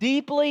pours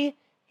deeply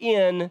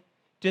in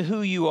to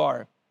who you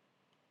are.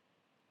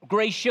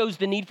 Grace shows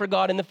the need for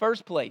God in the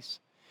first place.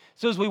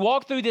 So as we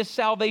walk through this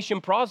salvation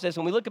process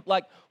and we look at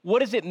what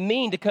does it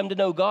mean to come to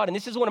know God? And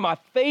this is one of my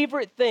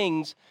favorite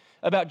things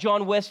about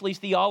John Wesley's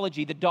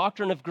theology, the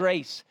doctrine of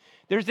grace.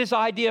 There's this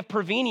idea of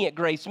prevenient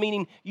grace,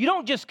 meaning you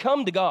don't just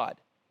come to God,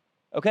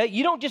 okay?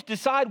 You don't just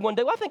decide one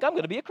day, well, I think I'm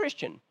going to be a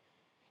Christian.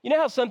 You know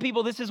how some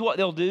people, this is what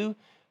they'll do?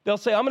 They'll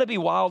say, I'm going to be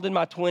wild in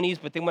my 20s,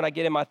 but then when I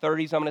get in my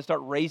 30s, I'm going to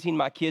start raising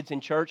my kids in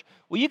church.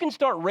 Well, you can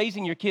start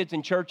raising your kids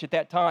in church at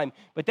that time,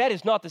 but that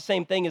is not the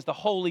same thing as the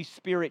Holy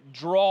Spirit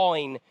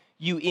drawing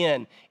you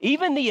in.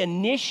 Even the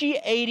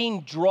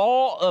initiating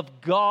draw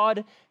of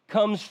God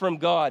comes from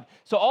God.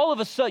 So all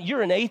of a sudden,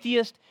 you're an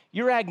atheist,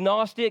 you're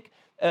agnostic,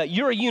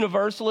 you're a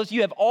universalist.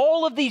 You have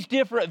all of these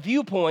different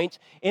viewpoints,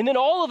 and then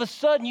all of a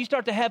sudden you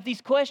start to have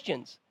these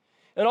questions.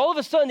 And all of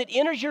a sudden it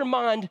enters your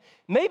mind,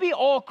 maybe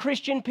all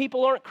Christian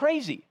people aren't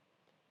crazy.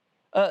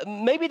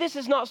 Maybe this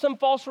is not some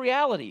false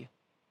reality.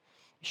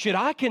 Should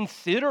I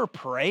consider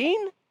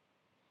praying?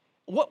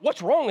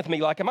 What's wrong with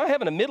me? Like, am I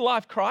having a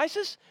midlife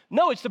crisis?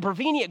 No, it's the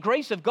prevenient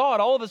grace of God.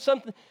 All of a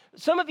sudden,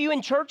 some of you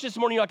in church this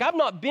morning, you're like, I've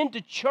not been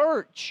to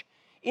church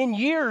in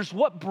years.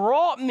 What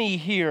brought me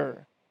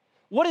here?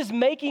 What is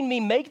making me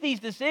make these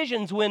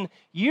decisions when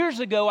years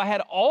ago I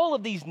had all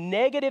of these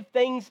negative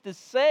things to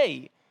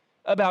say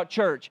about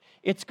church?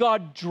 It's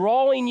God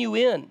drawing you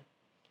in.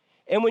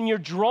 And when you're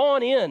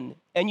drawn in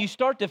and you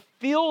start to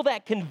feel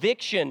that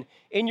conviction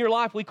in your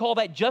life, we call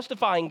that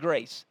justifying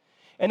grace.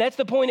 And that's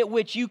the point at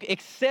which you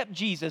accept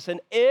Jesus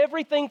and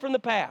everything from the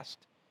past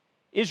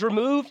is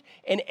removed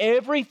and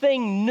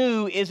everything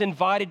new is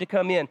invited to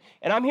come in.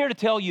 And I'm here to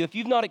tell you, if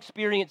you've not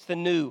experienced the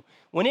new,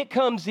 when it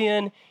comes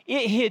in,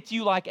 it hits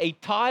you like a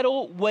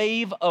tidal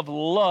wave of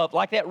love,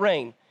 like that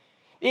rain.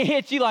 It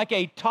hits you like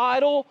a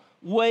tidal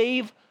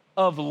wave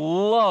of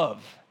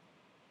love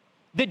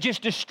that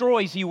just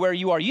destroys you where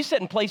you are. You sit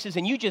in places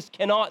and you just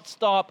cannot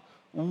stop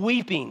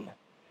weeping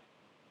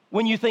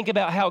when you think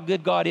about how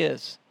good God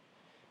is.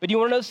 But you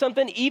want to know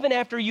something? Even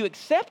after you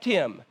accept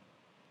him,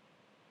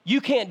 you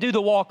can't do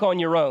the walk on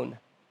your own.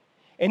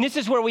 And this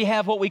is where we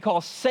have what we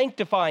call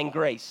sanctifying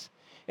grace.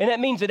 And that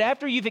means that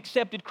after you've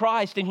accepted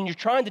Christ and you're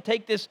trying to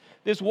take this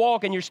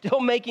walk and you're still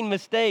making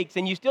mistakes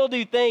and you still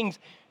do things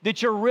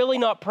that you're really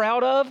not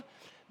proud of,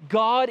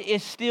 God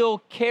is still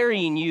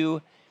carrying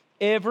you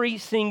every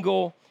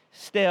single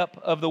step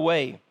of the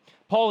way.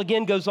 Paul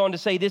again goes on to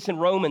say this in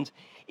Romans.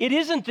 It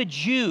isn't the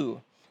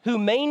Jew who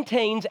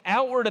maintains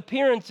outward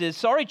appearances,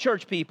 sorry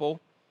church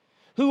people,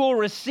 who will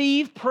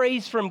receive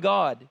praise from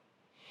God.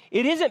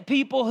 It isn't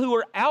people who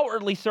are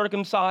outwardly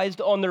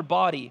circumcised on their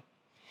body.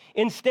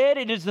 Instead,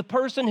 it is the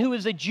person who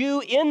is a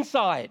Jew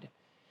inside.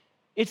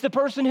 It's the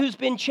person who's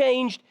been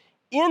changed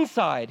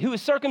inside, who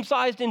is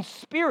circumcised in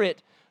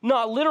spirit,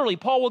 not literally.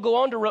 Paul will go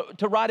on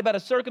to write about a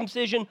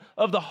circumcision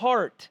of the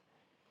heart.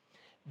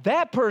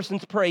 That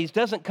person's praise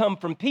doesn't come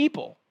from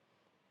people,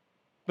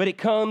 but it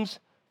comes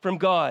from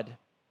God.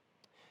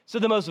 So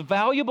the most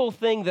valuable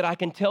thing that I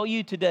can tell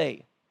you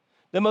today,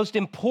 the most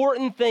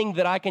important thing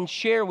that I can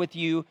share with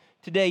you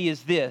today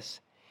is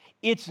this.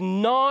 It's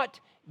not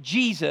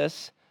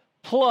Jesus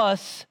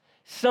plus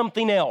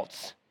something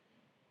else.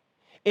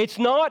 It's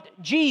not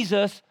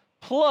Jesus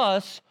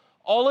plus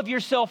all of your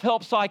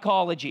self-help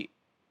psychology.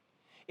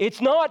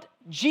 It's not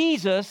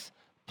Jesus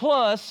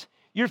plus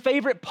your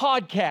favorite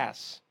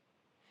podcasts.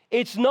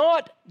 It's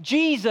not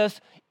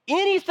Jesus.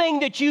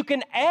 Anything that you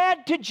can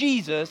add to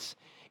Jesus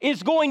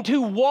is going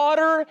to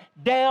water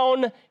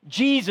down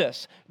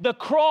Jesus. The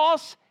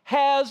cross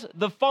has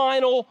the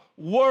final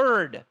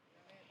word.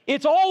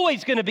 It's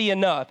always going to be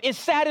enough. It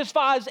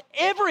satisfies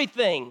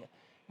everything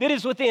that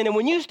is within. And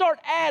when you start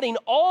adding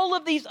all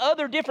of these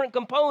other different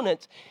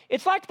components,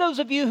 it's like those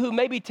of you who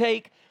maybe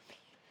take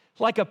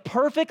like a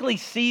perfectly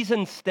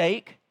seasoned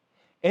steak,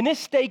 and this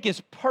steak is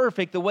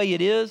perfect the way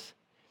it is,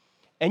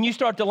 and you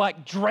start to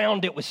like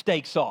drown it with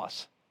steak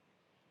sauce.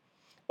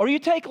 Or you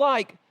take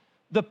like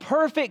the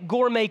perfect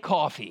gourmet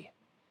coffee,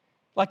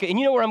 and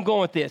you know where I'm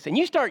going with this, and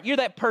you're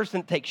that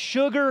person that takes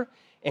sugar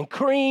and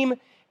cream,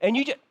 and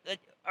you just,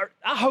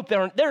 I hope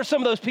there are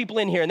some of those people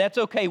in here, and that's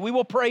okay. We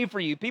will pray for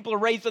you. People are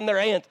raising their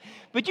hands,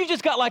 but you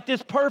just got like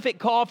this perfect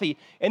coffee,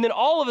 and then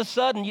all of a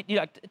sudden, you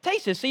like,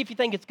 taste this, see if you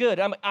think it's good.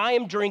 I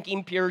am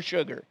drinking pure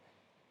sugar.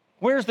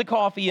 Where's the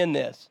coffee in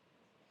this?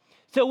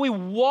 So we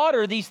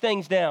water these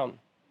things down.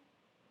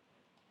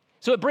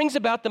 So it brings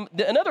about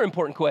another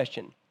important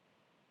question.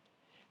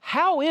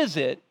 How is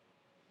it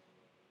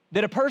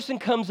that a person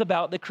comes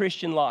about the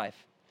Christian life?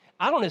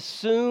 I don't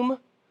assume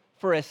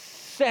for a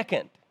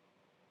second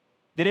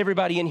that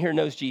everybody in here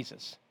knows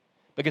Jesus,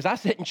 because I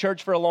sat in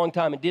church for a long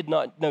time and did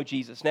not know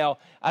Jesus. Now,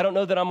 I don't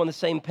know that I'm on the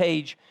same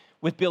page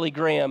with Billy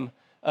Graham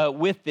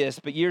with this,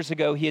 but years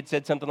ago he had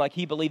said something like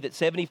he believed that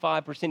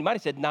 75%, he might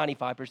have said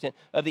 95%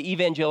 of the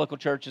evangelical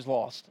church is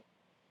lost.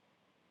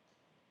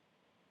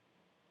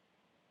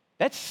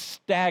 That's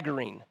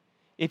staggering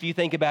if you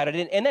think about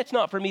it. And that's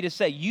not for me to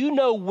say. You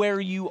know where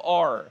you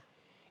are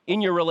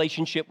in your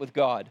relationship with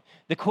God.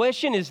 The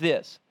question is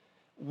this: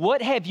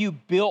 what have you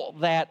built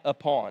that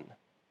upon?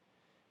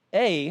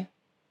 A,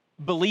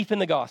 belief in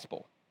the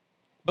gospel.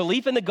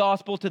 Belief in the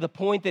gospel to the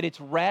point that it's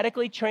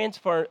radically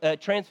transformed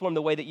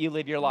the way that you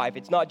live your life.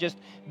 It's not just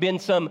been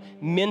some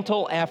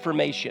mental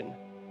affirmation.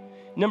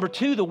 Number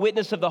two, the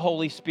witness of the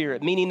Holy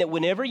Spirit, meaning that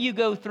whenever you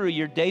go through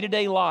your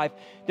day-to-day life,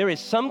 there is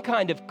some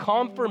kind of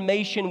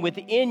confirmation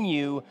within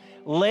you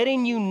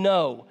letting you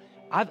know,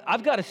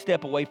 I've got to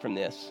step away from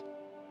this.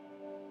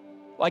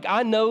 Like,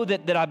 I know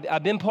that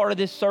I've been part of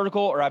this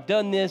circle, or I've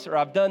done this, or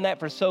I've done that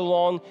for so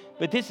long,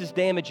 but this is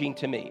damaging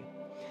to me.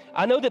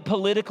 I know that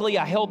politically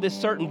I held this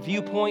certain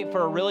viewpoint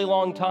for a really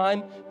long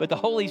time, but the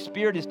Holy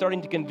Spirit is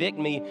starting to convict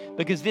me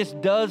because this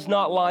does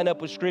not line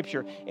up with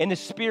Scripture. And the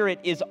Spirit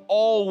is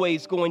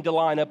always going to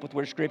line up with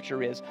where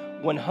Scripture is,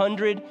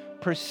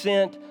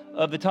 100%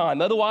 of the time.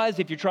 Otherwise,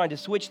 if you're trying to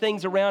switch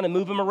things around and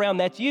move them around,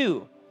 that's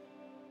you.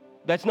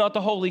 That's not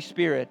the Holy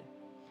Spirit.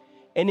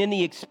 And in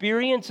the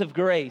experience of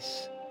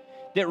grace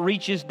that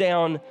reaches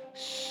down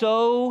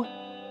so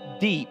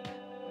deep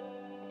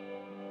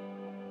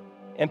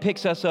and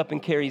picks us up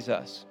and carries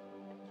us.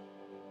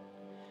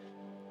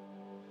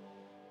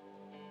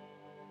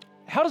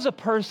 How does a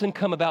person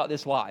come about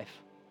this life?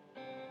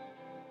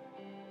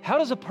 How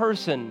does a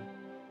person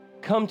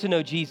come to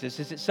know Jesus?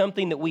 Is it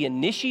something that we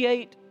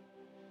initiate?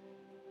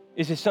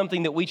 Is it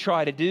something that we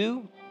try to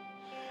do?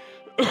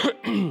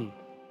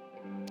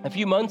 A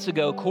few months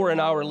ago, Cora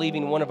and I were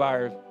leaving one of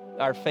our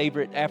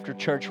favorite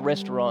after-church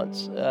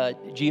restaurants,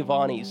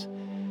 Giovanni's,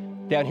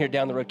 down here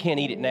down the road. Can't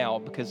eat it now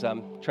because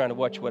I'm trying to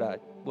watch what I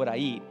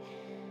eat.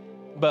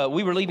 But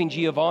we were leaving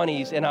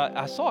Giovanni's, and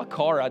I saw a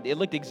car. It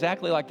looked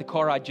exactly like the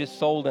car I just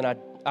sold, and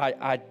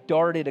I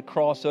darted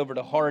across over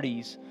to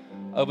Hardee's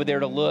over there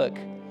to look.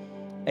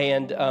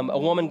 And a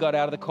woman got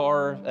out of the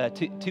car,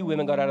 two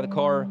women got out of the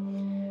car,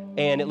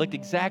 and it looked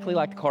exactly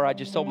like the car I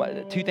just sold, my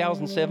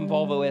 2007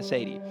 Volvo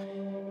S80.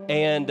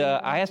 And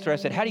I asked her, I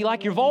said, "How do you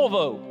like your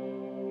Volvo?"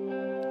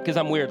 Because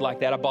I'm weird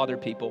like that. I bother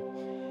people.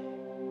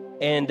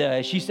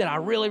 And she said, "I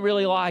really,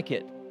 really like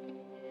it."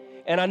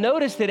 And I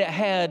noticed that it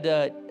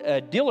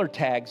had dealer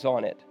tags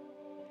on it.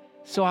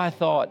 So I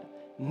thought,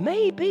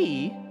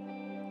 maybe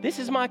this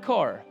is my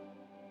car.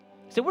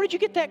 I said, "Where did you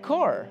get that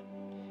car?"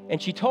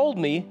 And she told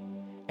me,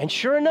 and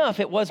sure enough,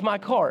 it was my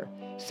car.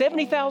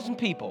 70,000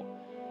 people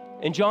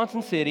in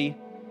Johnson City.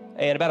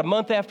 And about a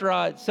month after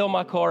I sell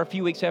my car, a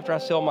few weeks after I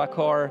sell my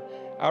car,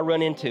 I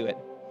run into it.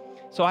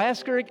 So I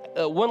asked her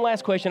one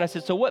last question. I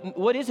said, "So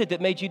what is it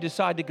that made you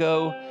decide to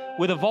go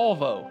with a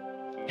Volvo?"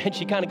 And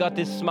she kind of got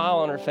this smile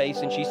on her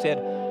face, and she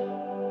said,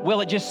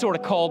 "Well, it just sort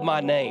of called my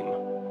name."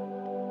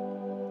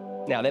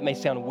 Now, that may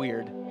sound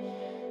weird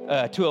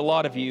to a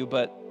lot of you,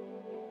 but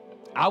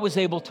I was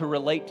able to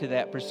relate to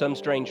that for some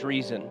strange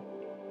reason.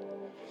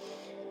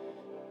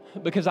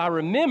 Because I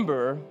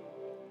remember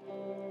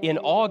in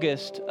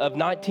August of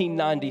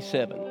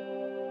 1997,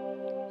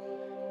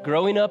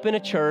 growing up in a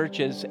church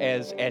as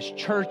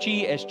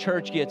churchy as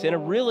church gets, and a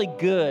really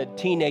good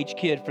teenage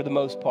kid for the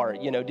most part,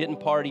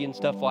 didn't party and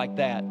stuff like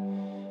that.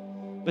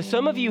 But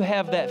some of you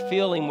have that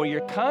feeling where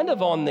you're kind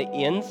of on the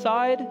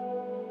inside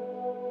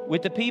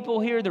with the people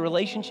here, the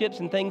relationships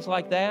and things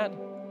like that,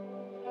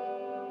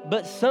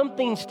 but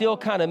something still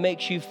kind of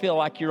makes you feel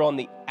like you're on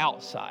the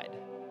outside.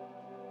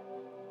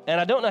 And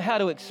I don't know how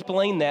to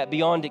explain that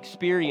beyond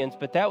experience,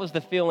 but that was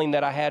the feeling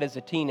that I had as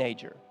a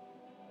teenager.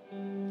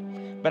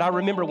 But I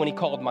remember when he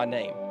called my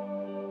name.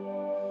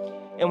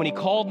 And when he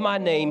called my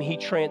name, he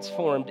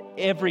transformed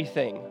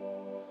everything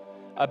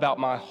about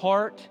my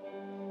heart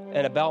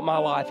and about my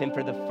life. And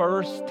for the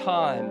first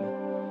time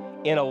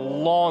in a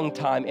long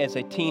time as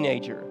a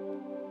teenager,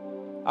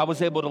 I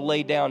was able to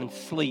lay down and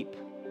sleep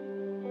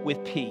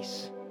with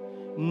peace,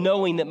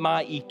 knowing that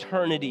my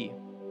eternity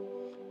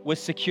was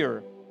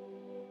secure.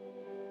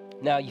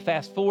 Now, you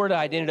fast forward,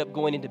 I ended up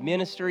going into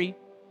ministry,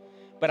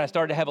 but I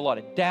started to have a lot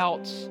of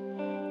doubts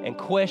and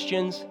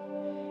questions,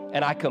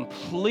 and I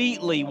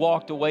completely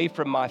walked away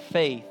from my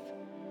faith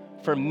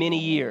for many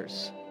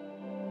years.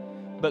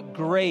 But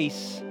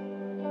grace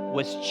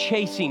was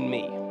chasing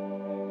me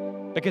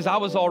because I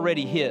was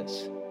already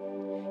his.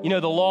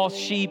 The lost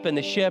sheep and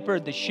the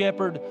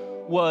shepherd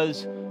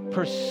was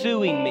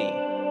pursuing me.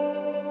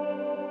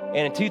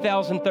 And in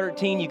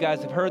 2013, you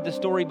guys have heard the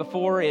story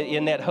before,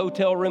 in that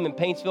hotel room in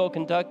Paintsville,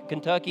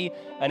 Kentucky,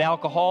 an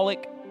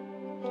alcoholic,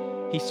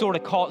 he sort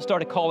of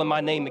started calling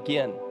my name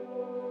again.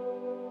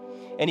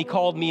 And he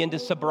called me into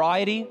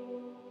sobriety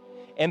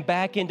and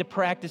back into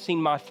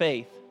practicing my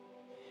faith.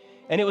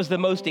 And it was the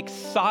most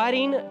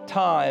exciting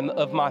time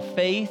of my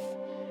faith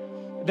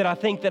that I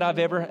think that I've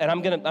ever, and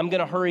I'm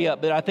gonna hurry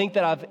up, but I think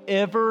that I've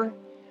ever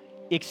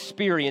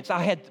experienced.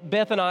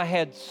 Beth and I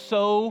had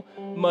so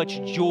much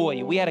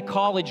joy. We had a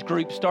college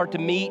group start to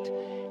meet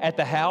at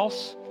the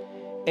house,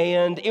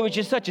 and it was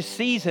just such a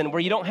season where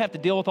you don't have to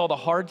deal with all the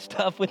hard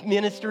stuff with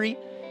ministry,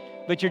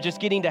 but you're just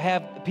getting to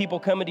have people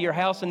come into your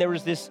house. And there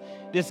was this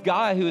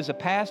guy who is a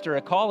pastor,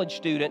 a college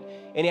student,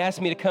 and he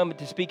asked me to come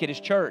to speak at his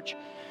church.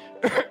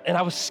 And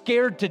I was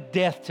scared to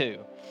death too.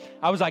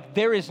 I was like,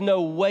 there is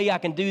no way I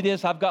can do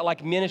this. I've got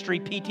like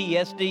ministry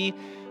PTSD.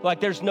 Like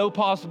there's no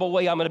possible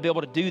way I'm going to be able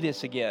to do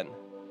this again.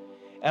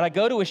 And I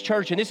go to his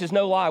church, and this is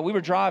no lie. We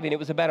were driving. It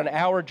was about an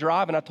hour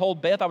drive, and I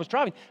told Beth I was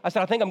driving. I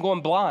said, I think I'm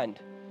going blind.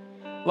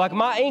 Like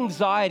my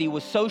anxiety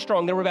was so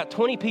strong. There were about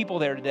 20 people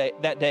there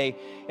that day,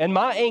 and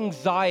my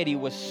anxiety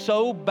was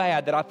so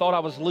bad that I thought I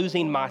was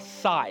losing my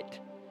sight.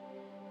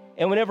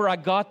 And whenever I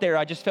got there,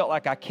 I just felt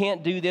like I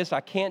can't do this,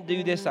 I can't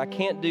do this, I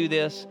can't do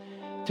this.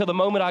 Till the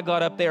moment I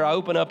got up there, I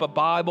opened up a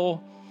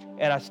Bible,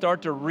 and I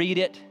start to read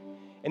it,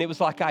 and it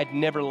was like I'd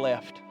never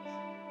left.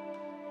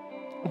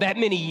 That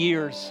many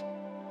years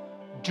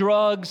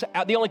drugs.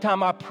 The only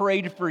time I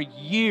prayed for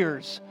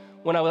years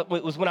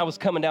was when I was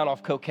coming down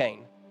off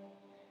cocaine.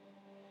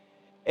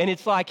 And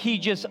it's like he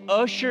just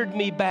ushered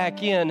me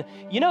back in.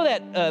 You know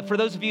that, for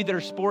those of you that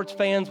are sports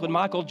fans, when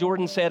Michael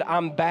Jordan said,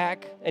 "I'm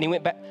back," and he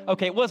went back,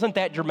 okay, it wasn't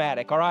that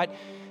dramatic, all right?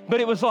 But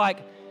it was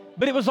like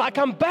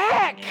I'm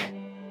back.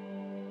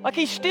 Like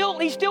he still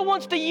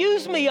wants to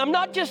use me. I'm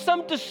not just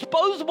some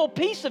disposable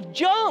piece of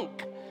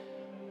junk.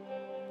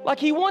 Like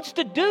he wants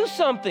to do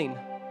something.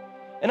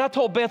 And I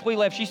told Beth, we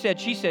left, she said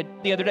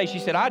the other day, she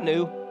said, I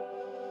knew.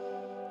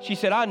 She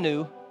said, I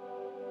knew.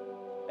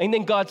 And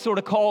then God sort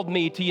of called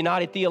me to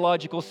United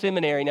Theological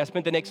Seminary, and I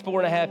spent the next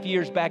 4.5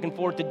 years back and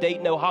forth to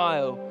Dayton,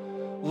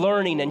 Ohio,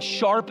 learning and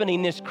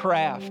sharpening this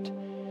craft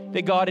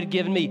that God had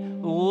given me,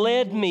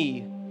 led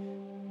me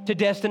to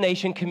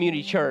Destination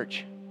Community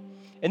Church.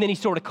 And then he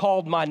sort of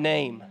called my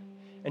name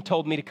and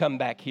told me to come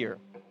back here.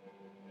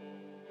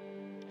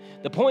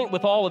 The point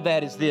with all of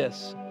that is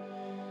this.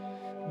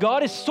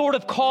 God is sort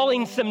of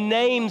calling some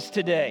names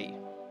today.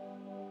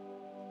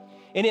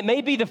 And it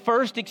may be the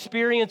first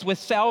experience with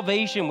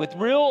salvation, with a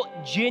real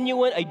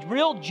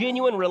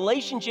genuine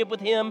relationship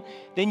with him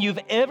than you've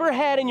ever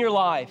had in your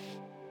life.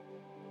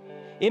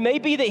 It may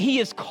be that he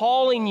is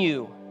calling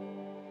you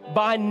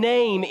by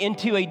name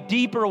into a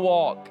deeper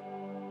walk.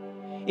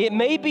 It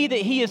may be that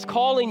he is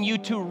calling you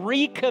to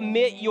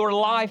recommit your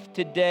life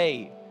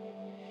today.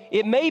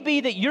 It may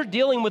be that you're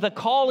dealing with a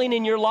calling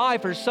in your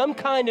life or some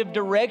kind of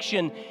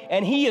direction,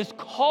 and he is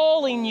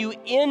calling you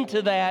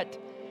into that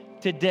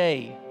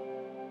today.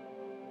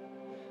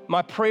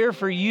 My prayer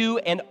for you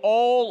and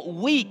all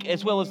week,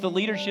 as well as the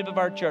leadership of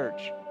our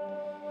church,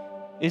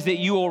 is that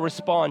you will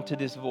respond to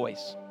this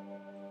voice.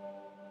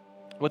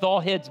 With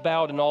all heads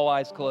bowed and all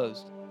eyes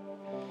closed.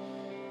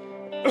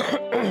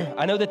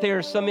 I know that there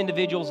are some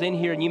individuals in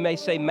here, and you may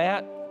say,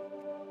 Matt,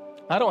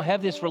 I don't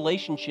have this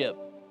relationship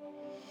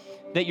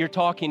that you're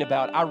talking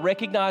about. I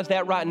recognize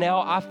that right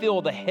now. I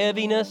feel the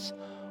heaviness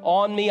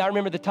on me. I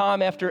remember the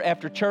time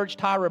after church,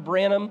 Tyra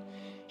Branham,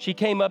 she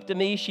came up to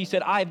me. She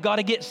said, I've got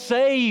to get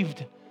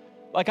saved.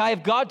 Like, I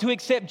have got to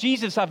accept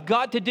Jesus. I've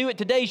got to do it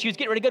today. She was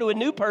getting ready to go to a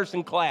new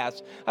person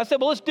class. I said,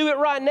 well, let's do it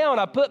right now.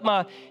 And I put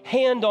my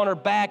hand on her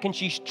back, and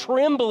she's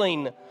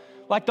trembling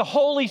like the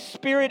Holy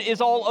Spirit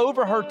is all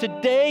over her.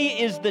 Today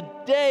is the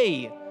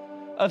day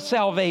of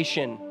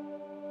salvation.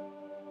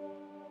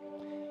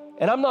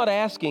 And I'm not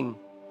asking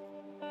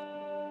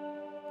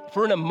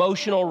for an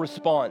emotional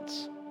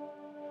response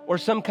or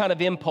some kind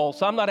of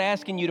impulse. I'm not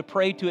asking you to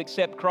pray to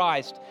accept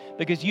Christ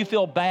because you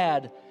feel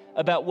bad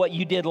about what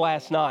you did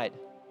last night.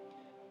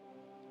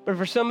 But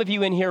for some of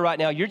you in here right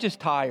now, you're just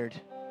tired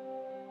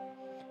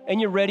and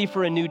you're ready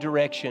for a new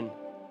direction.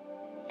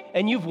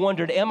 And you've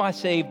wondered, am I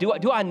saved?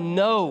 Do I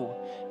know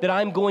that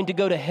I'm going to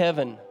go to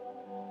heaven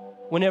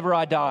whenever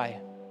I die?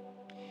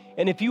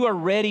 And if you are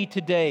ready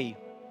today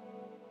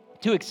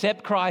to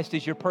accept Christ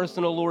as your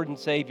personal Lord and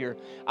Savior,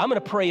 I'm going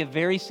to pray a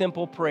very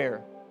simple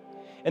prayer.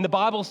 And the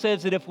Bible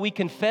says that if we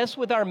confess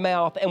with our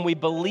mouth and we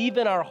believe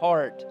in our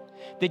heart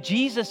that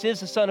Jesus is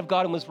the Son of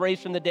God and was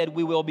raised from the dead,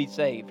 we will be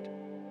saved.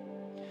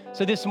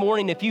 So this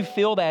morning, if you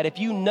feel that, if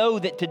you know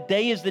that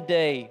today is the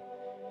day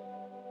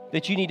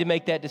that you need to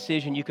make that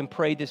decision, you can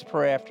pray this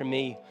prayer after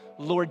me.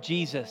 Lord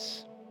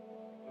Jesus,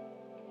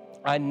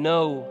 I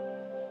know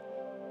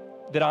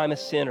that I'm a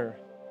sinner.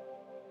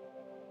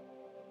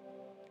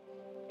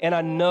 And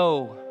I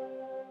know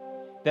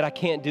that I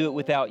can't do it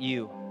without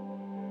you.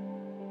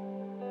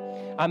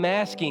 I'm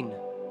asking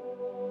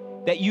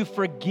that you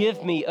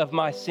forgive me of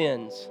my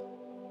sins.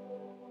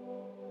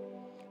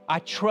 I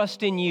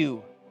trust in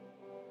you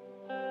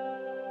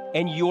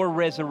and your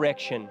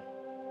resurrection.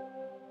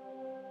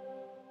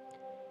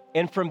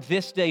 And from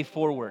this day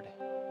forward,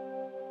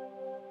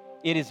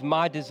 it is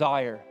my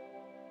desire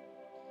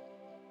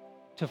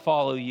to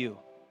follow you.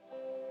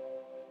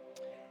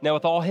 Now,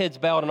 with all heads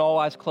bowed and all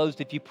eyes closed,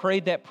 if you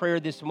prayed that prayer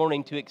this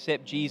morning to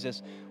accept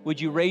Jesus,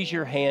 would you raise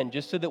your hand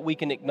just so that we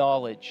can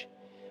acknowledge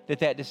that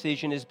that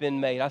decision has been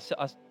made?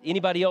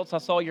 Anybody else? I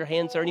saw your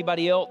hand, sir.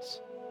 Anybody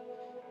else?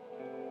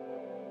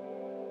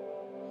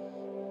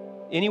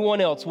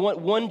 Anyone else?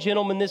 One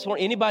gentleman this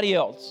morning. Anybody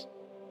else?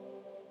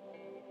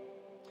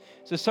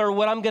 So, sir,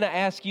 what I'm going to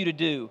ask you to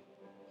do,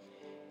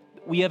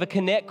 we have a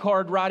Connect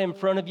card right in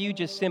front of you.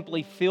 Just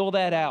simply fill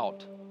that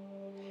out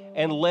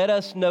and let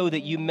us know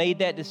that you made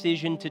that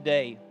decision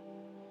today.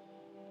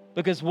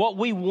 Because what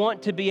we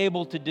want to be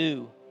able to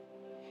do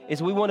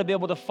is we want to be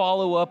able to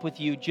follow up with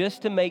you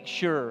just to make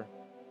sure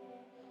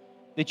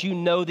that you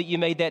know that you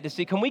made that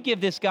decision. Can we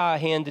give this guy a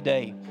hand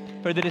today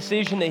for the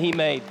decision that he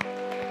made?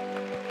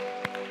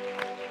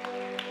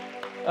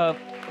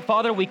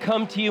 Father, we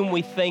come to you and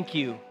we thank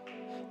you.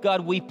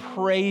 God, we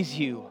praise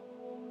you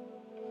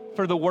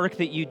for the work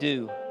that you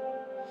do.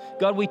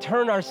 God, we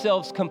turn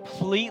ourselves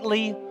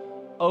completely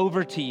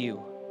over to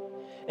you.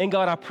 And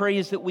God, I pray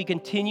as that we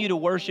continue to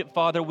worship,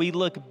 Father, we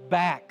look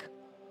back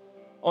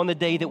on the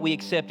day that we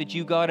accepted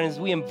you, God, and as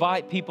we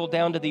invite people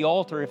down to the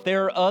altar, if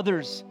there are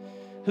others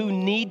who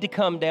need to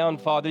come down,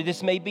 Father,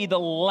 this may be the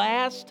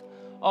last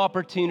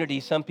opportunity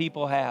some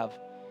people have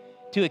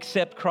to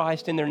accept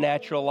Christ in their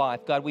natural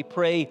life. God, we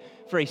pray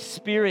for a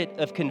spirit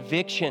of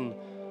conviction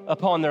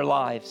upon their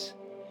lives.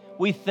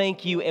 We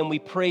thank you and we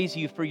praise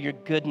you for your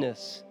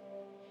goodness.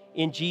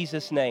 In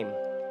Jesus' name,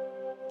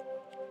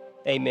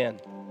 amen.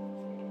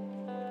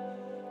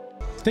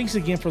 Thanks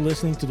again for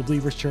listening to the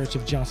Believers Church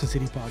of Johnson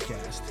City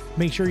podcast.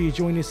 Make sure you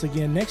join us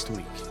again next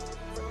week.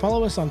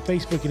 Follow us on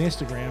Facebook and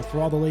Instagram for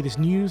all the latest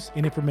news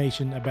and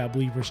information about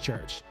Believers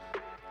Church.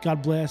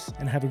 God bless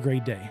and have a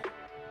great day.